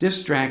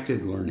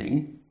 distracted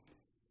learning,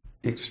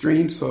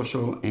 extreme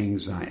social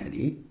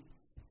anxiety,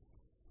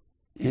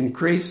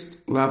 increased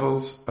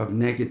levels of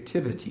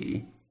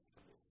negativity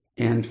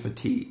and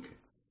fatigue,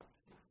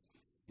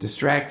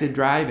 distracted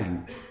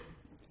driving,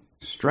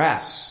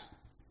 stress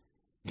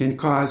can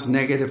cause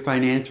negative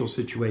financial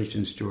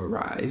situations to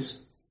arise,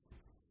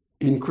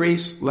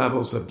 increased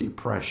levels of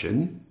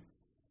depression,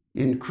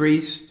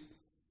 increased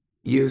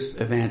use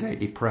of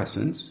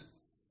antidepressants,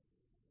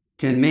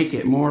 can make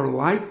it more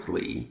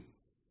likely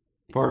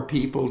for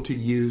people to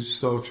use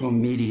social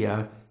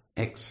media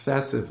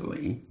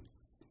excessively,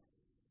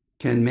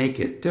 can make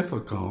it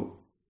difficult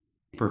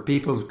for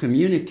people to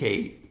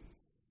communicate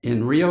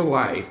in real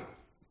life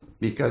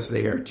because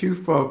they are too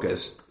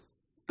focused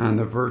on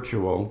the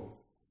virtual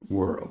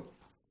world.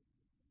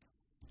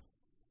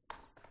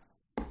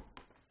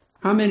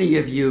 How many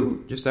of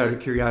you, just out of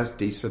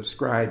curiosity,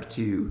 subscribe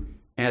to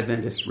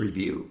Adventist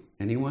Review?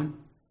 Anyone?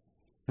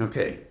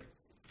 Okay.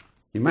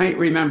 You might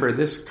remember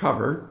this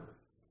cover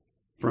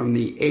from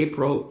the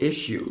April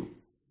issue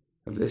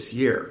of this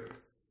year.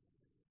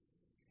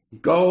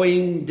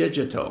 Going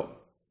digital.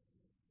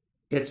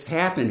 It's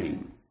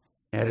happening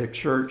at a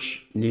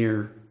church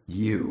near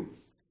you.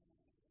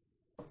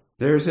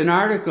 There's an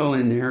article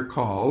in there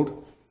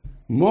called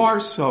More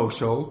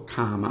Social,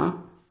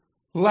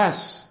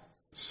 Less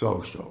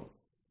Social.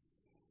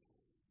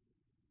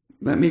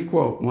 Let me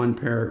quote one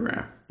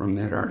paragraph from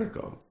that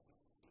article.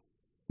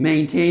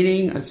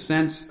 Maintaining a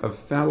sense of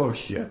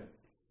fellowship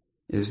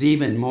is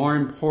even more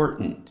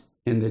important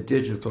in the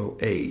digital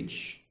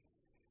age,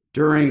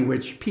 during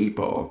which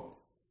people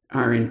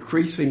are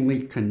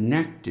increasingly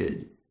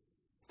connected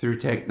through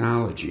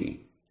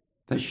technology.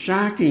 The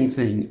shocking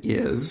thing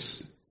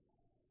is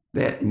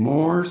that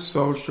more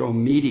social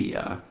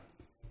media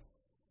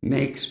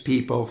makes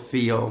people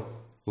feel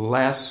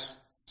less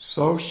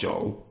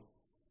social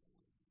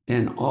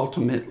and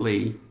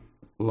ultimately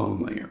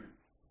lonelier.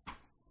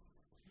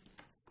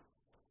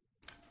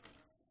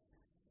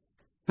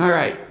 All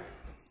right,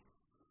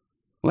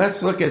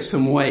 let's look at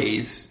some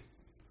ways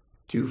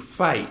to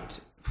fight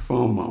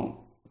FOMO.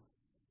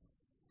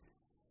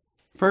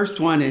 First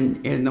one,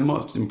 and the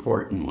most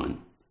important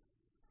one,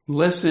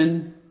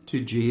 listen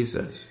to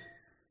Jesus.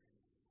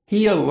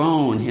 He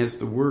alone has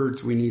the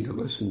words we need to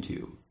listen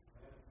to,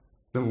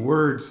 the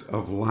words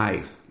of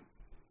life.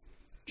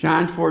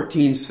 John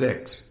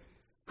 14:6,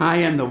 I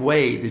am the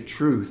way, the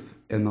truth,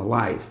 and the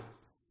life.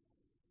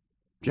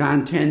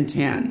 John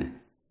 10:10,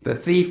 the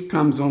thief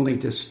comes only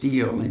to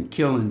steal and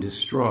kill and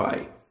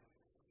destroy.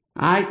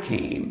 I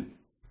came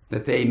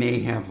that they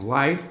may have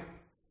life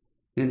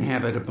and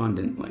have it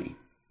abundantly.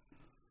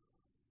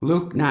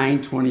 Luke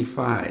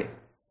 9:25,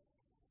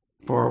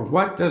 for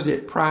what does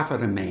it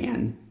profit a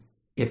man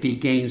if he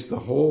gains the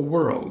whole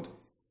world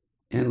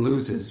and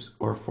loses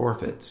or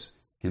forfeits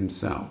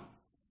himself?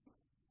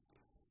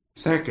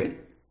 Second,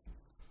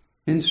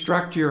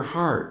 instruct your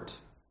heart.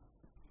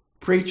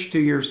 Preach to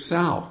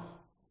yourself.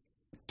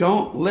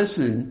 Don't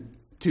listen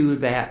to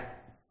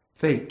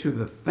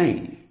the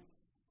thing.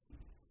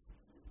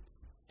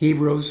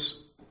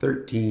 Hebrews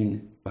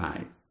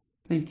 13:5.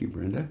 Thank you,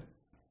 Brenda.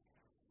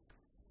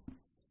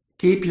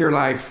 Keep your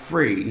life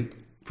free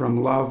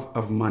from love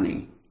of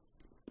money.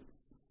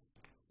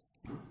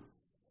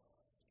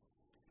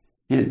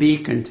 And be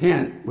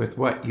content with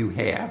what you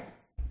have.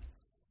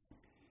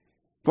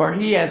 For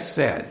he has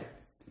said,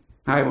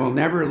 I will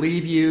never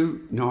leave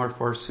you nor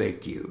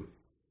forsake you.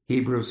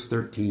 Hebrews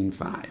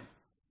 13:5.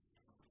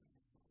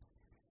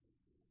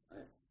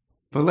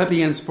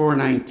 Philippians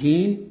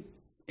 4:19,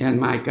 and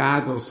my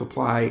God will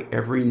supply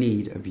every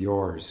need of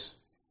yours,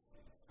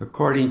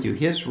 according to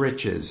his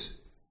riches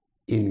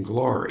in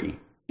glory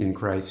in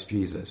Christ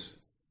Jesus.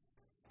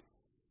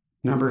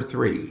 Number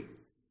 3,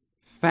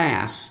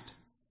 fast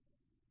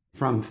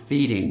from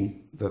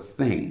feeding the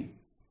thing.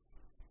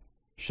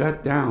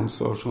 Shut down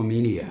social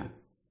media.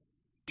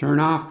 Turn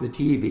off the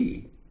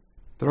TV.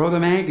 Throw the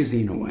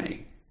magazine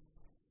away.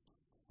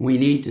 We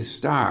need to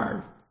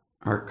starve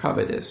our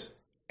covetous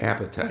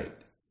appetite.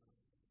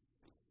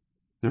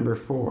 Number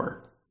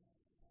 4,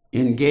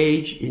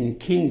 engage in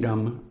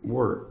kingdom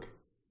work.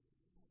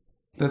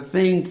 The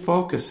thing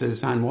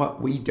focuses on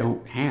what we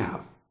don't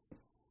have.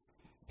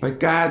 But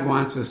God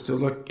wants us to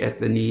look at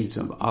the needs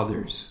of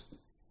others.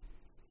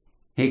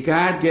 A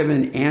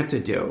God-given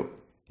antidote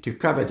to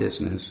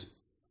covetousness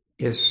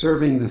is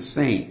serving the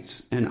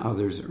saints and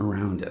others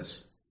around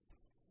us.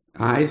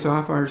 Eyes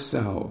off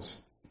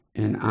ourselves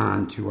and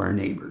on to our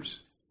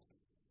neighbors.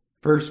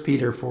 1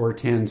 Peter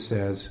 4:10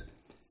 says,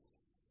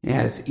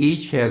 as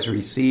each has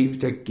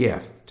received a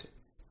gift,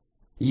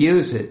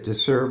 use it to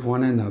serve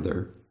one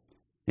another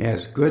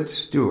as good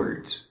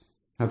stewards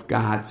of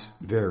God's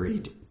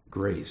varied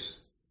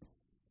grace.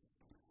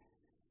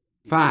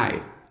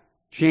 5,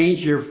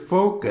 change your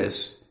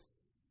focus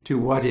to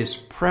what is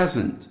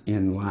present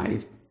in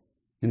life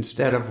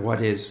instead of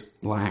what is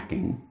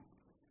lacking.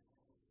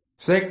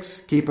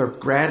 6, keep a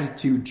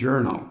gratitude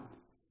journal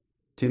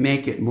to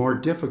make it more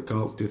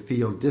difficult to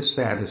feel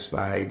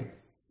dissatisfied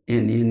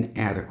and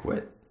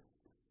inadequate.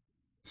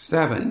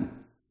 7.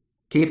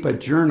 Keep a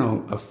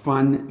journal of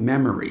fun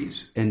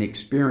memories and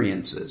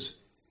experiences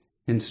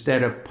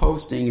instead of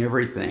posting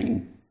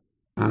everything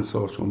on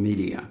social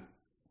media.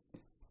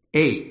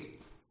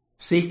 8.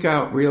 Seek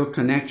out real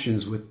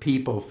connections with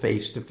people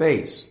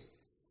face-to-face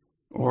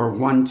or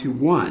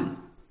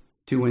one-to-one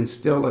to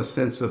instill a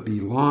sense of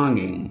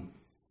belonging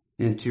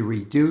and to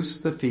reduce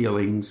the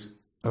feelings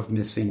of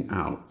missing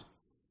out.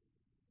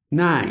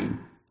 9.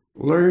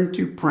 Learn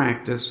to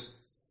practice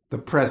the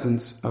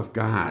presence of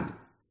God.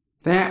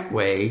 That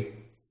way,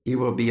 you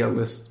will be a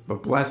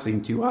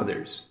blessing to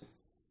others.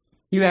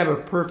 You have a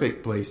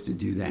perfect place to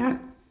do that.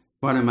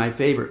 One of my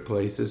favorite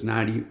places,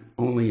 not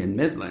only in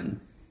Midland,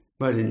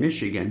 but in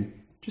Michigan,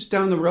 just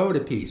down the road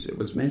a piece. It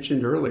was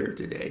mentioned earlier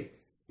today.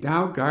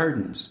 Dow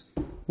Gardens.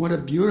 What a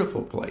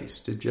beautiful place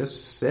to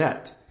just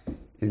sit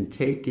and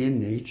take in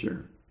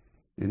nature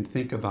and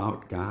think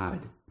about God.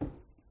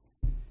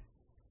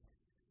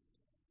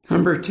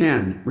 Number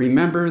 10,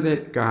 remember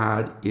that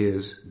God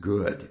is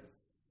good.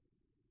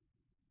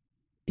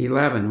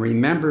 11,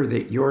 remember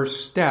that your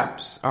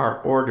steps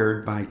are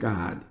ordered by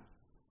God.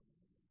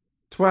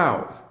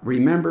 12,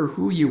 remember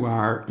who you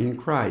are in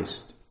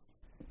Christ.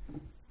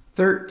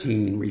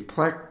 13,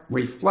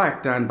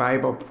 reflect on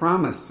Bible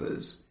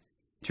promises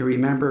to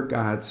remember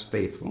God's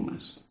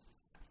faithfulness.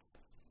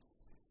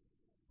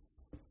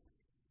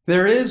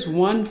 There is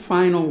one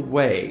final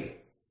way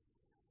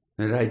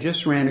that I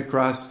just ran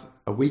across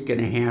a week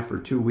and a half or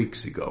 2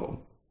 weeks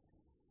ago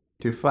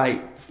to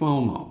fight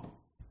Fomo.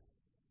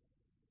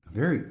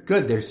 Very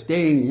good. They're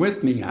staying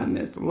with me on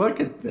this. Look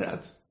at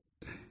this.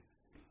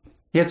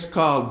 It's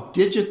called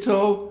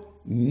digital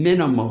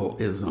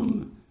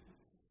minimalism.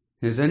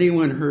 Has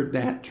anyone heard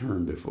that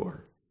term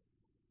before?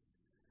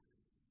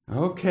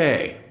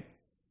 Okay.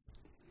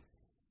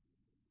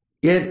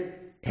 It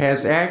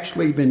has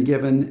actually been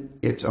given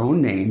its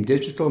own name,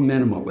 digital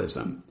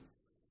minimalism.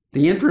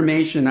 The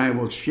information I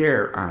will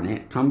share on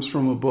it comes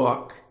from a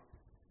book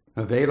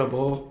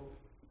available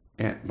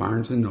at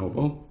Barnes &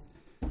 Noble.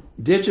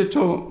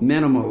 Digital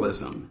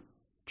Minimalism,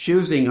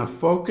 Choosing a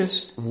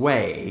Focused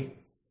Way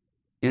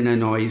in a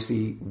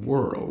Noisy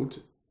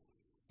World,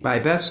 by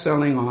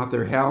best-selling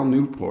author Hal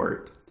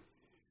Newport,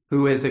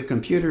 who is a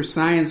computer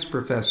science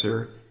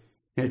professor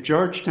at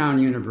Georgetown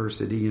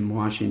University in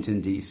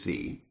Washington,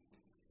 D.C.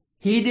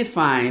 He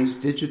defines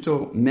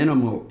digital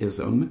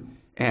minimalism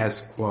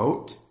as,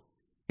 quote,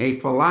 a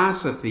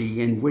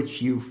philosophy in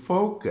which you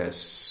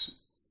focus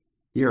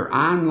your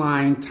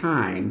online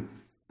time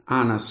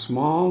on a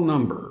small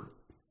number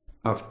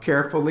of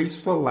carefully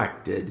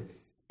selected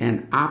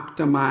and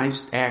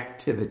optimized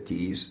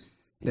activities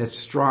that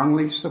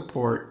strongly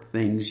support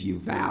things you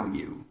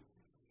value,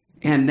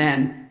 and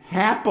then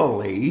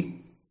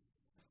happily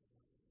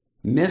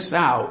miss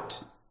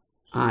out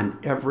on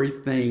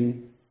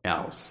everything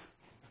else.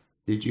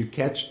 Did you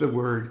catch the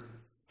word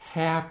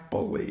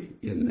happily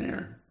in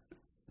there?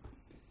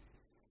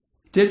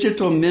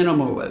 Digital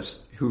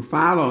minimalists who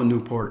follow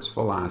Newport's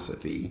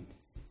philosophy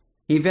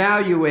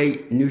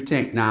evaluate new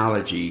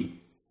technology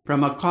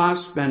from a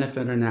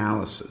cost-benefit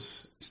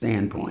analysis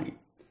standpoint.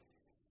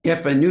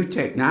 If a new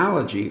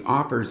technology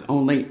offers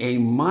only a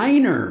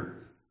minor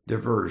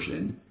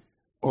diversion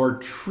or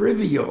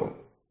trivial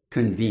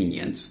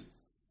convenience,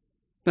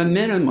 the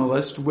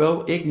minimalist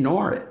will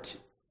ignore it.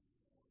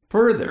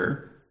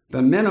 Further,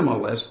 the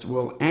minimalist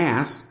will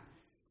ask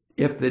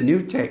if the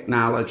new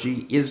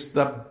technology is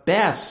the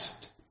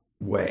best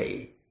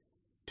way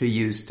to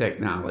use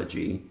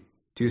technology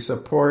to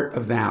support a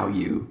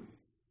value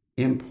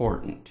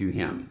important to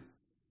him.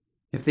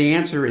 If the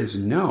answer is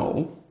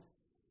no,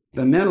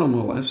 the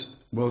minimalist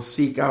will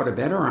seek out a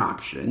better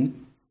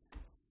option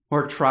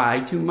or try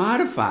to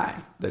modify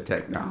the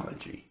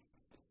technology.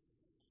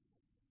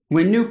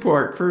 When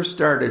Newport first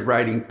started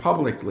writing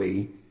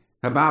publicly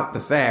about the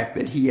fact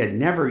that he had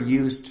never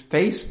used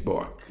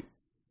Facebook,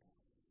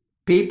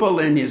 people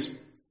in his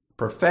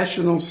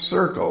professional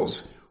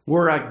circles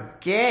were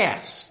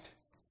aghast.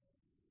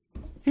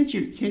 Can't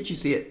you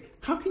see it?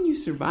 How can you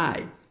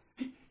survive?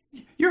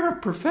 You're a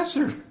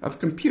professor of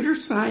computer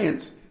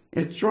science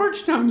at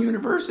Georgetown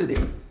University.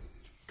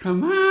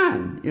 Come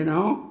on,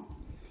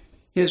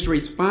 His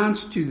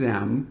response to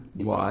them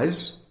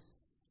was,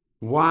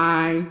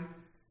 why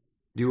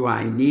do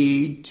I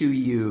need to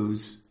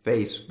use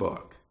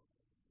Facebook?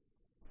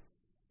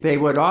 They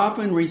would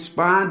often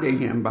respond to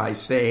him by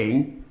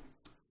saying,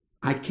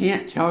 I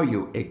can't tell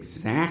you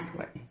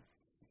exactly,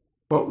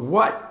 but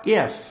what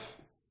if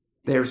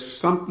there's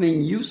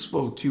something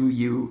useful to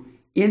you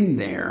in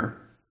there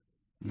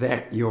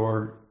that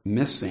you're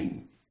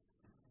missing?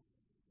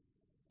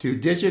 To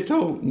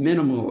digital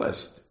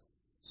minimalists,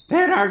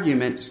 that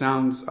argument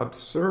sounds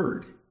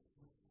absurd.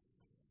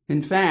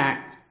 In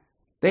fact,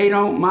 they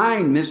don't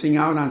mind missing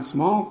out on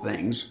small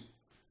things.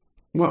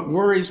 What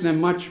worries them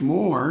much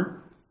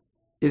more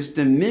is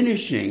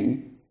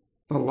diminishing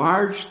the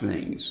large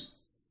things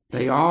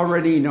they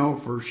already know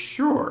for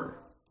sure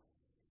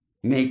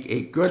make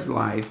a good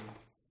life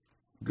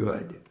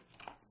good.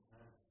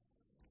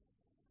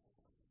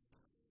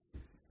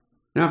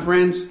 Now,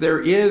 friends, there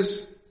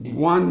is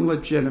one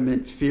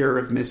legitimate fear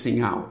of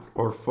missing out,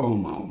 or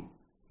FOMO,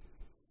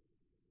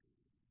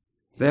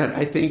 that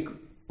I think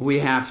we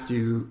have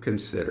to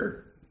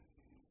consider.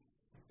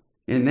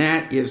 And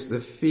that is the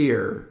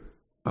fear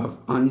of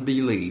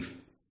unbelief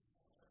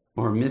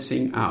or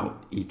missing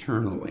out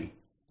eternally.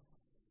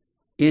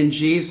 In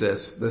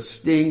Jesus, the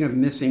sting of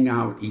missing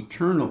out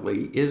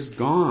eternally is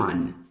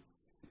gone.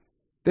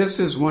 This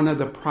is one of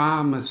the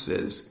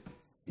promises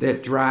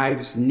that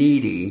drives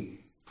needy,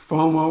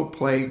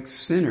 FOMO-plagued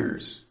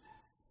sinners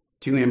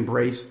to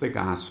embrace the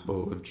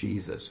gospel of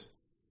Jesus.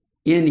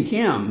 In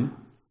him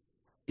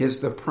is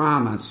the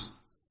promise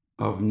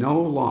of no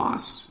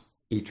loss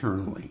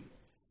eternally.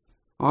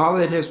 All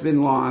that has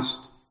been lost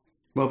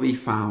will be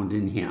found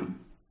in him.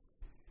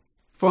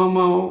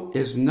 FOMO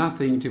is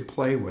nothing to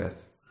play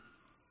with.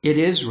 It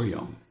is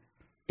real,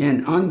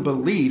 and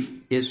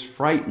unbelief is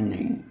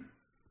frightening.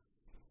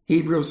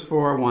 Hebrews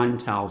 4:1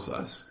 tells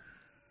us,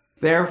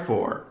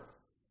 "Therefore,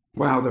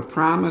 while the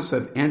promise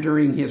of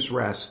entering his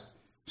rest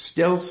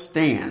still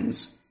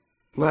stands,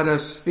 let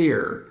us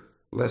fear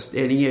lest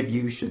any of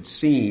you should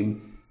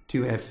seem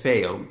to have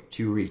failed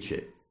to reach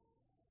it."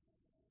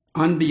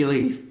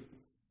 Unbelief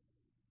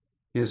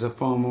is a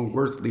FOMO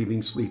worth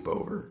leaving sleep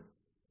over,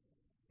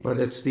 but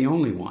it's the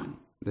only one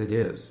that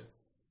is.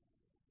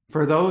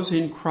 For those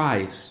in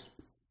Christ,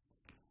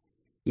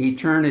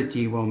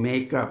 eternity will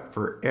make up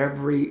for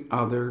every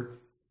other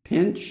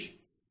pinch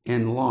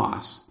and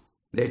loss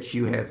that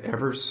you have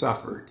ever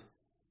suffered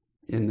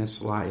in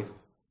this life.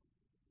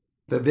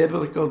 The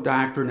biblical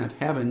doctrine of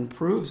heaven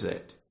proves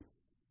it.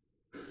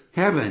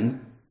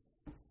 Heaven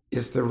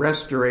is the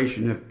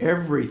restoration of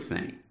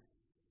everything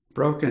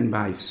broken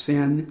by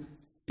sin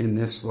in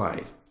this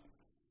life.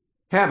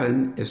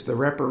 Heaven is the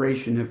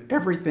reparation of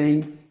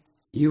everything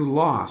you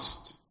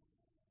lost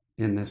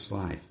in this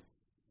life.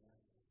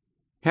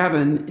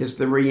 Heaven is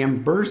the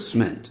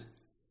reimbursement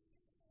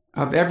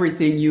of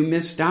everything you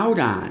missed out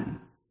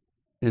on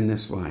in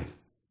this life.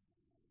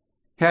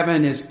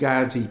 Heaven is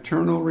God's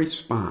eternal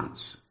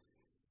response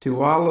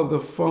to all of the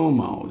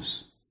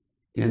FOMOs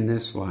in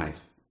this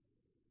life.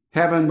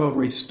 Heaven will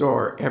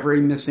restore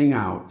every missing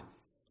out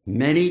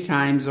many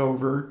times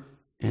over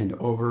and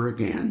over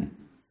again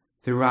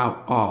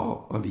throughout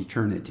all of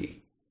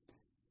eternity.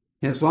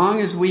 As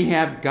long as we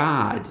have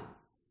God,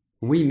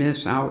 we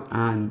miss out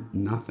on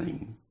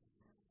nothing.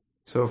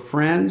 So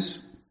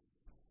friends,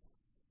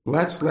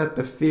 let's let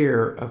the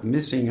fear of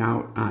missing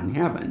out on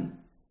heaven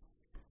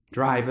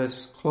drive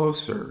us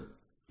closer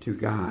to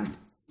God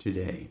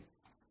today.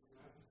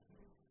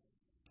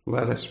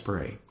 Let us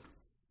pray.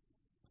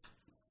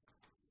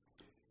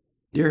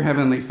 Dear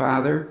Heavenly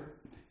Father,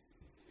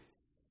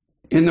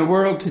 in the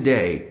world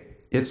today,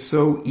 it's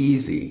so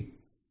easy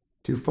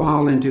to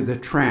fall into the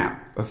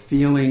trap of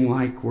feeling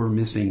like we're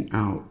missing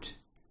out.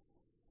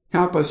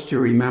 Help us to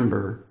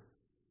remember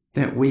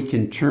that we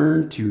can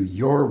turn to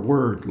your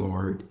word,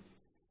 Lord,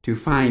 to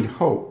find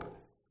hope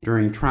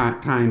during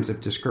times of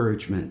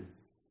discouragement.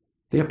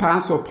 The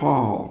Apostle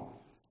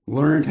Paul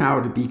learned how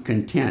to be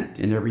content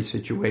in every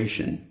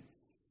situation.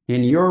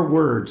 And your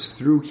words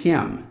through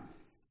him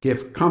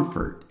give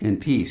comfort and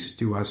peace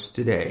to us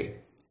today.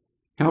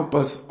 Help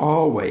us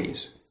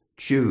always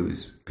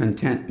choose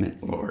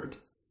contentment, Lord.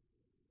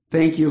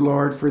 Thank you,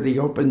 Lord, for the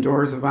open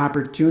doors of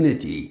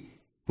opportunity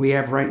we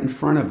have right in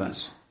front of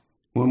us.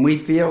 When we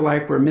feel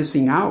like we're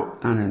missing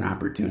out on an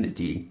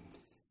opportunity,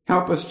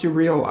 help us to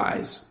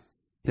realize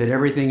that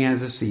everything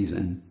has a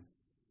season.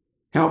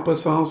 Help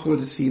us also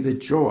to see the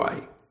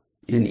joy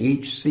in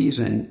each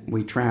season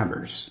we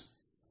traverse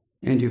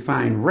and to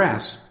find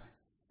rest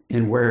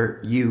in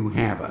where you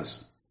have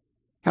us.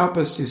 Help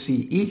us to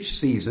see each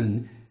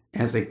season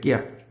as a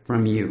gift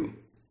from you.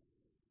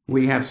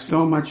 We have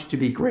so much to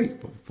be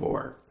grateful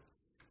for.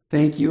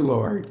 Thank you,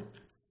 Lord,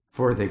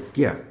 for the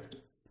gift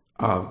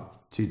of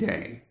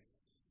today.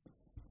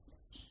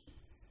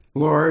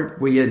 Lord,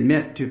 we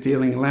admit to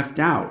feeling left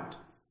out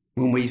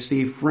when we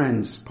see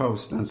friends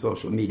post on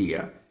social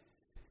media,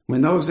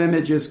 when those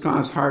images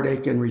cause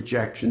heartache and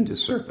rejection to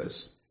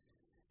surface.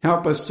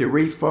 Help us to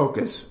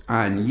refocus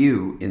on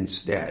you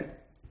instead.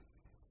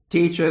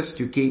 Teach us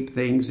to keep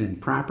things in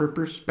proper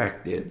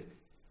perspective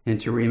and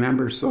to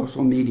remember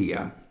social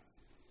media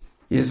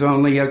is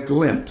only a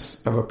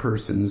glimpse of a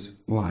person's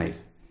life.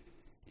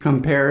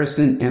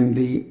 Comparison,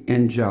 envy,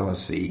 and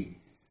jealousy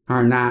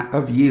are not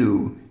of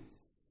you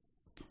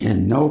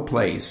and no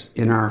place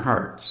in our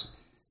hearts.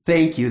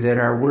 Thank you that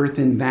our worth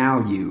and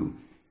value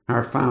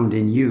are found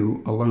in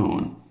you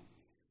alone.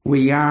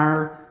 We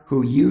are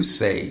who you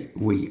say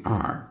we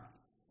are.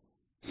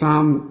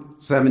 Psalm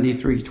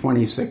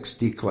 73:26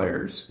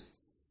 declares,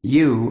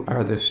 "You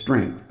are the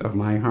strength of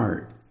my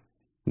heart."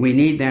 We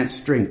need that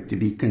strength to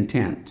be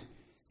content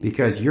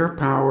because your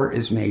power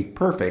is made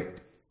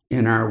perfect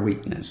in our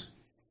weakness.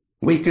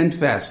 We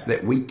confess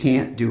that we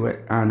can't do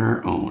it on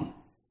our own.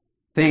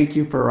 Thank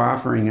you for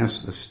offering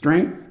us the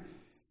strength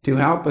to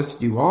help us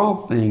do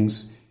all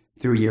things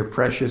through your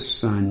precious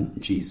Son,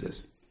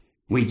 Jesus.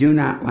 We do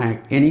not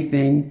lack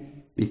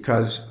anything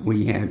because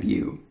we have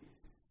you.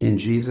 In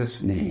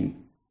Jesus'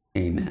 name,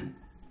 amen.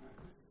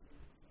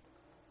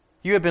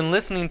 You have been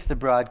listening to the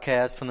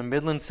broadcast from the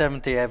Midland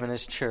Seventh-day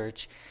Adventist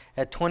Church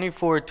at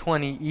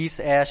 2420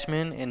 East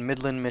Ashman in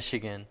Midland,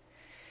 Michigan.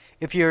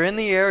 If you are in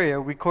the area,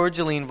 we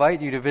cordially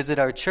invite you to visit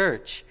our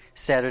church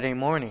Saturday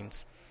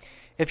mornings.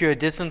 If you're a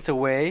distance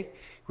away,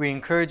 we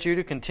encourage you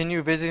to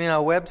continue visiting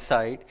our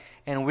website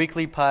and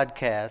weekly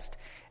podcast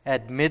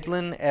at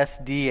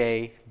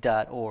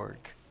midlandsda.org.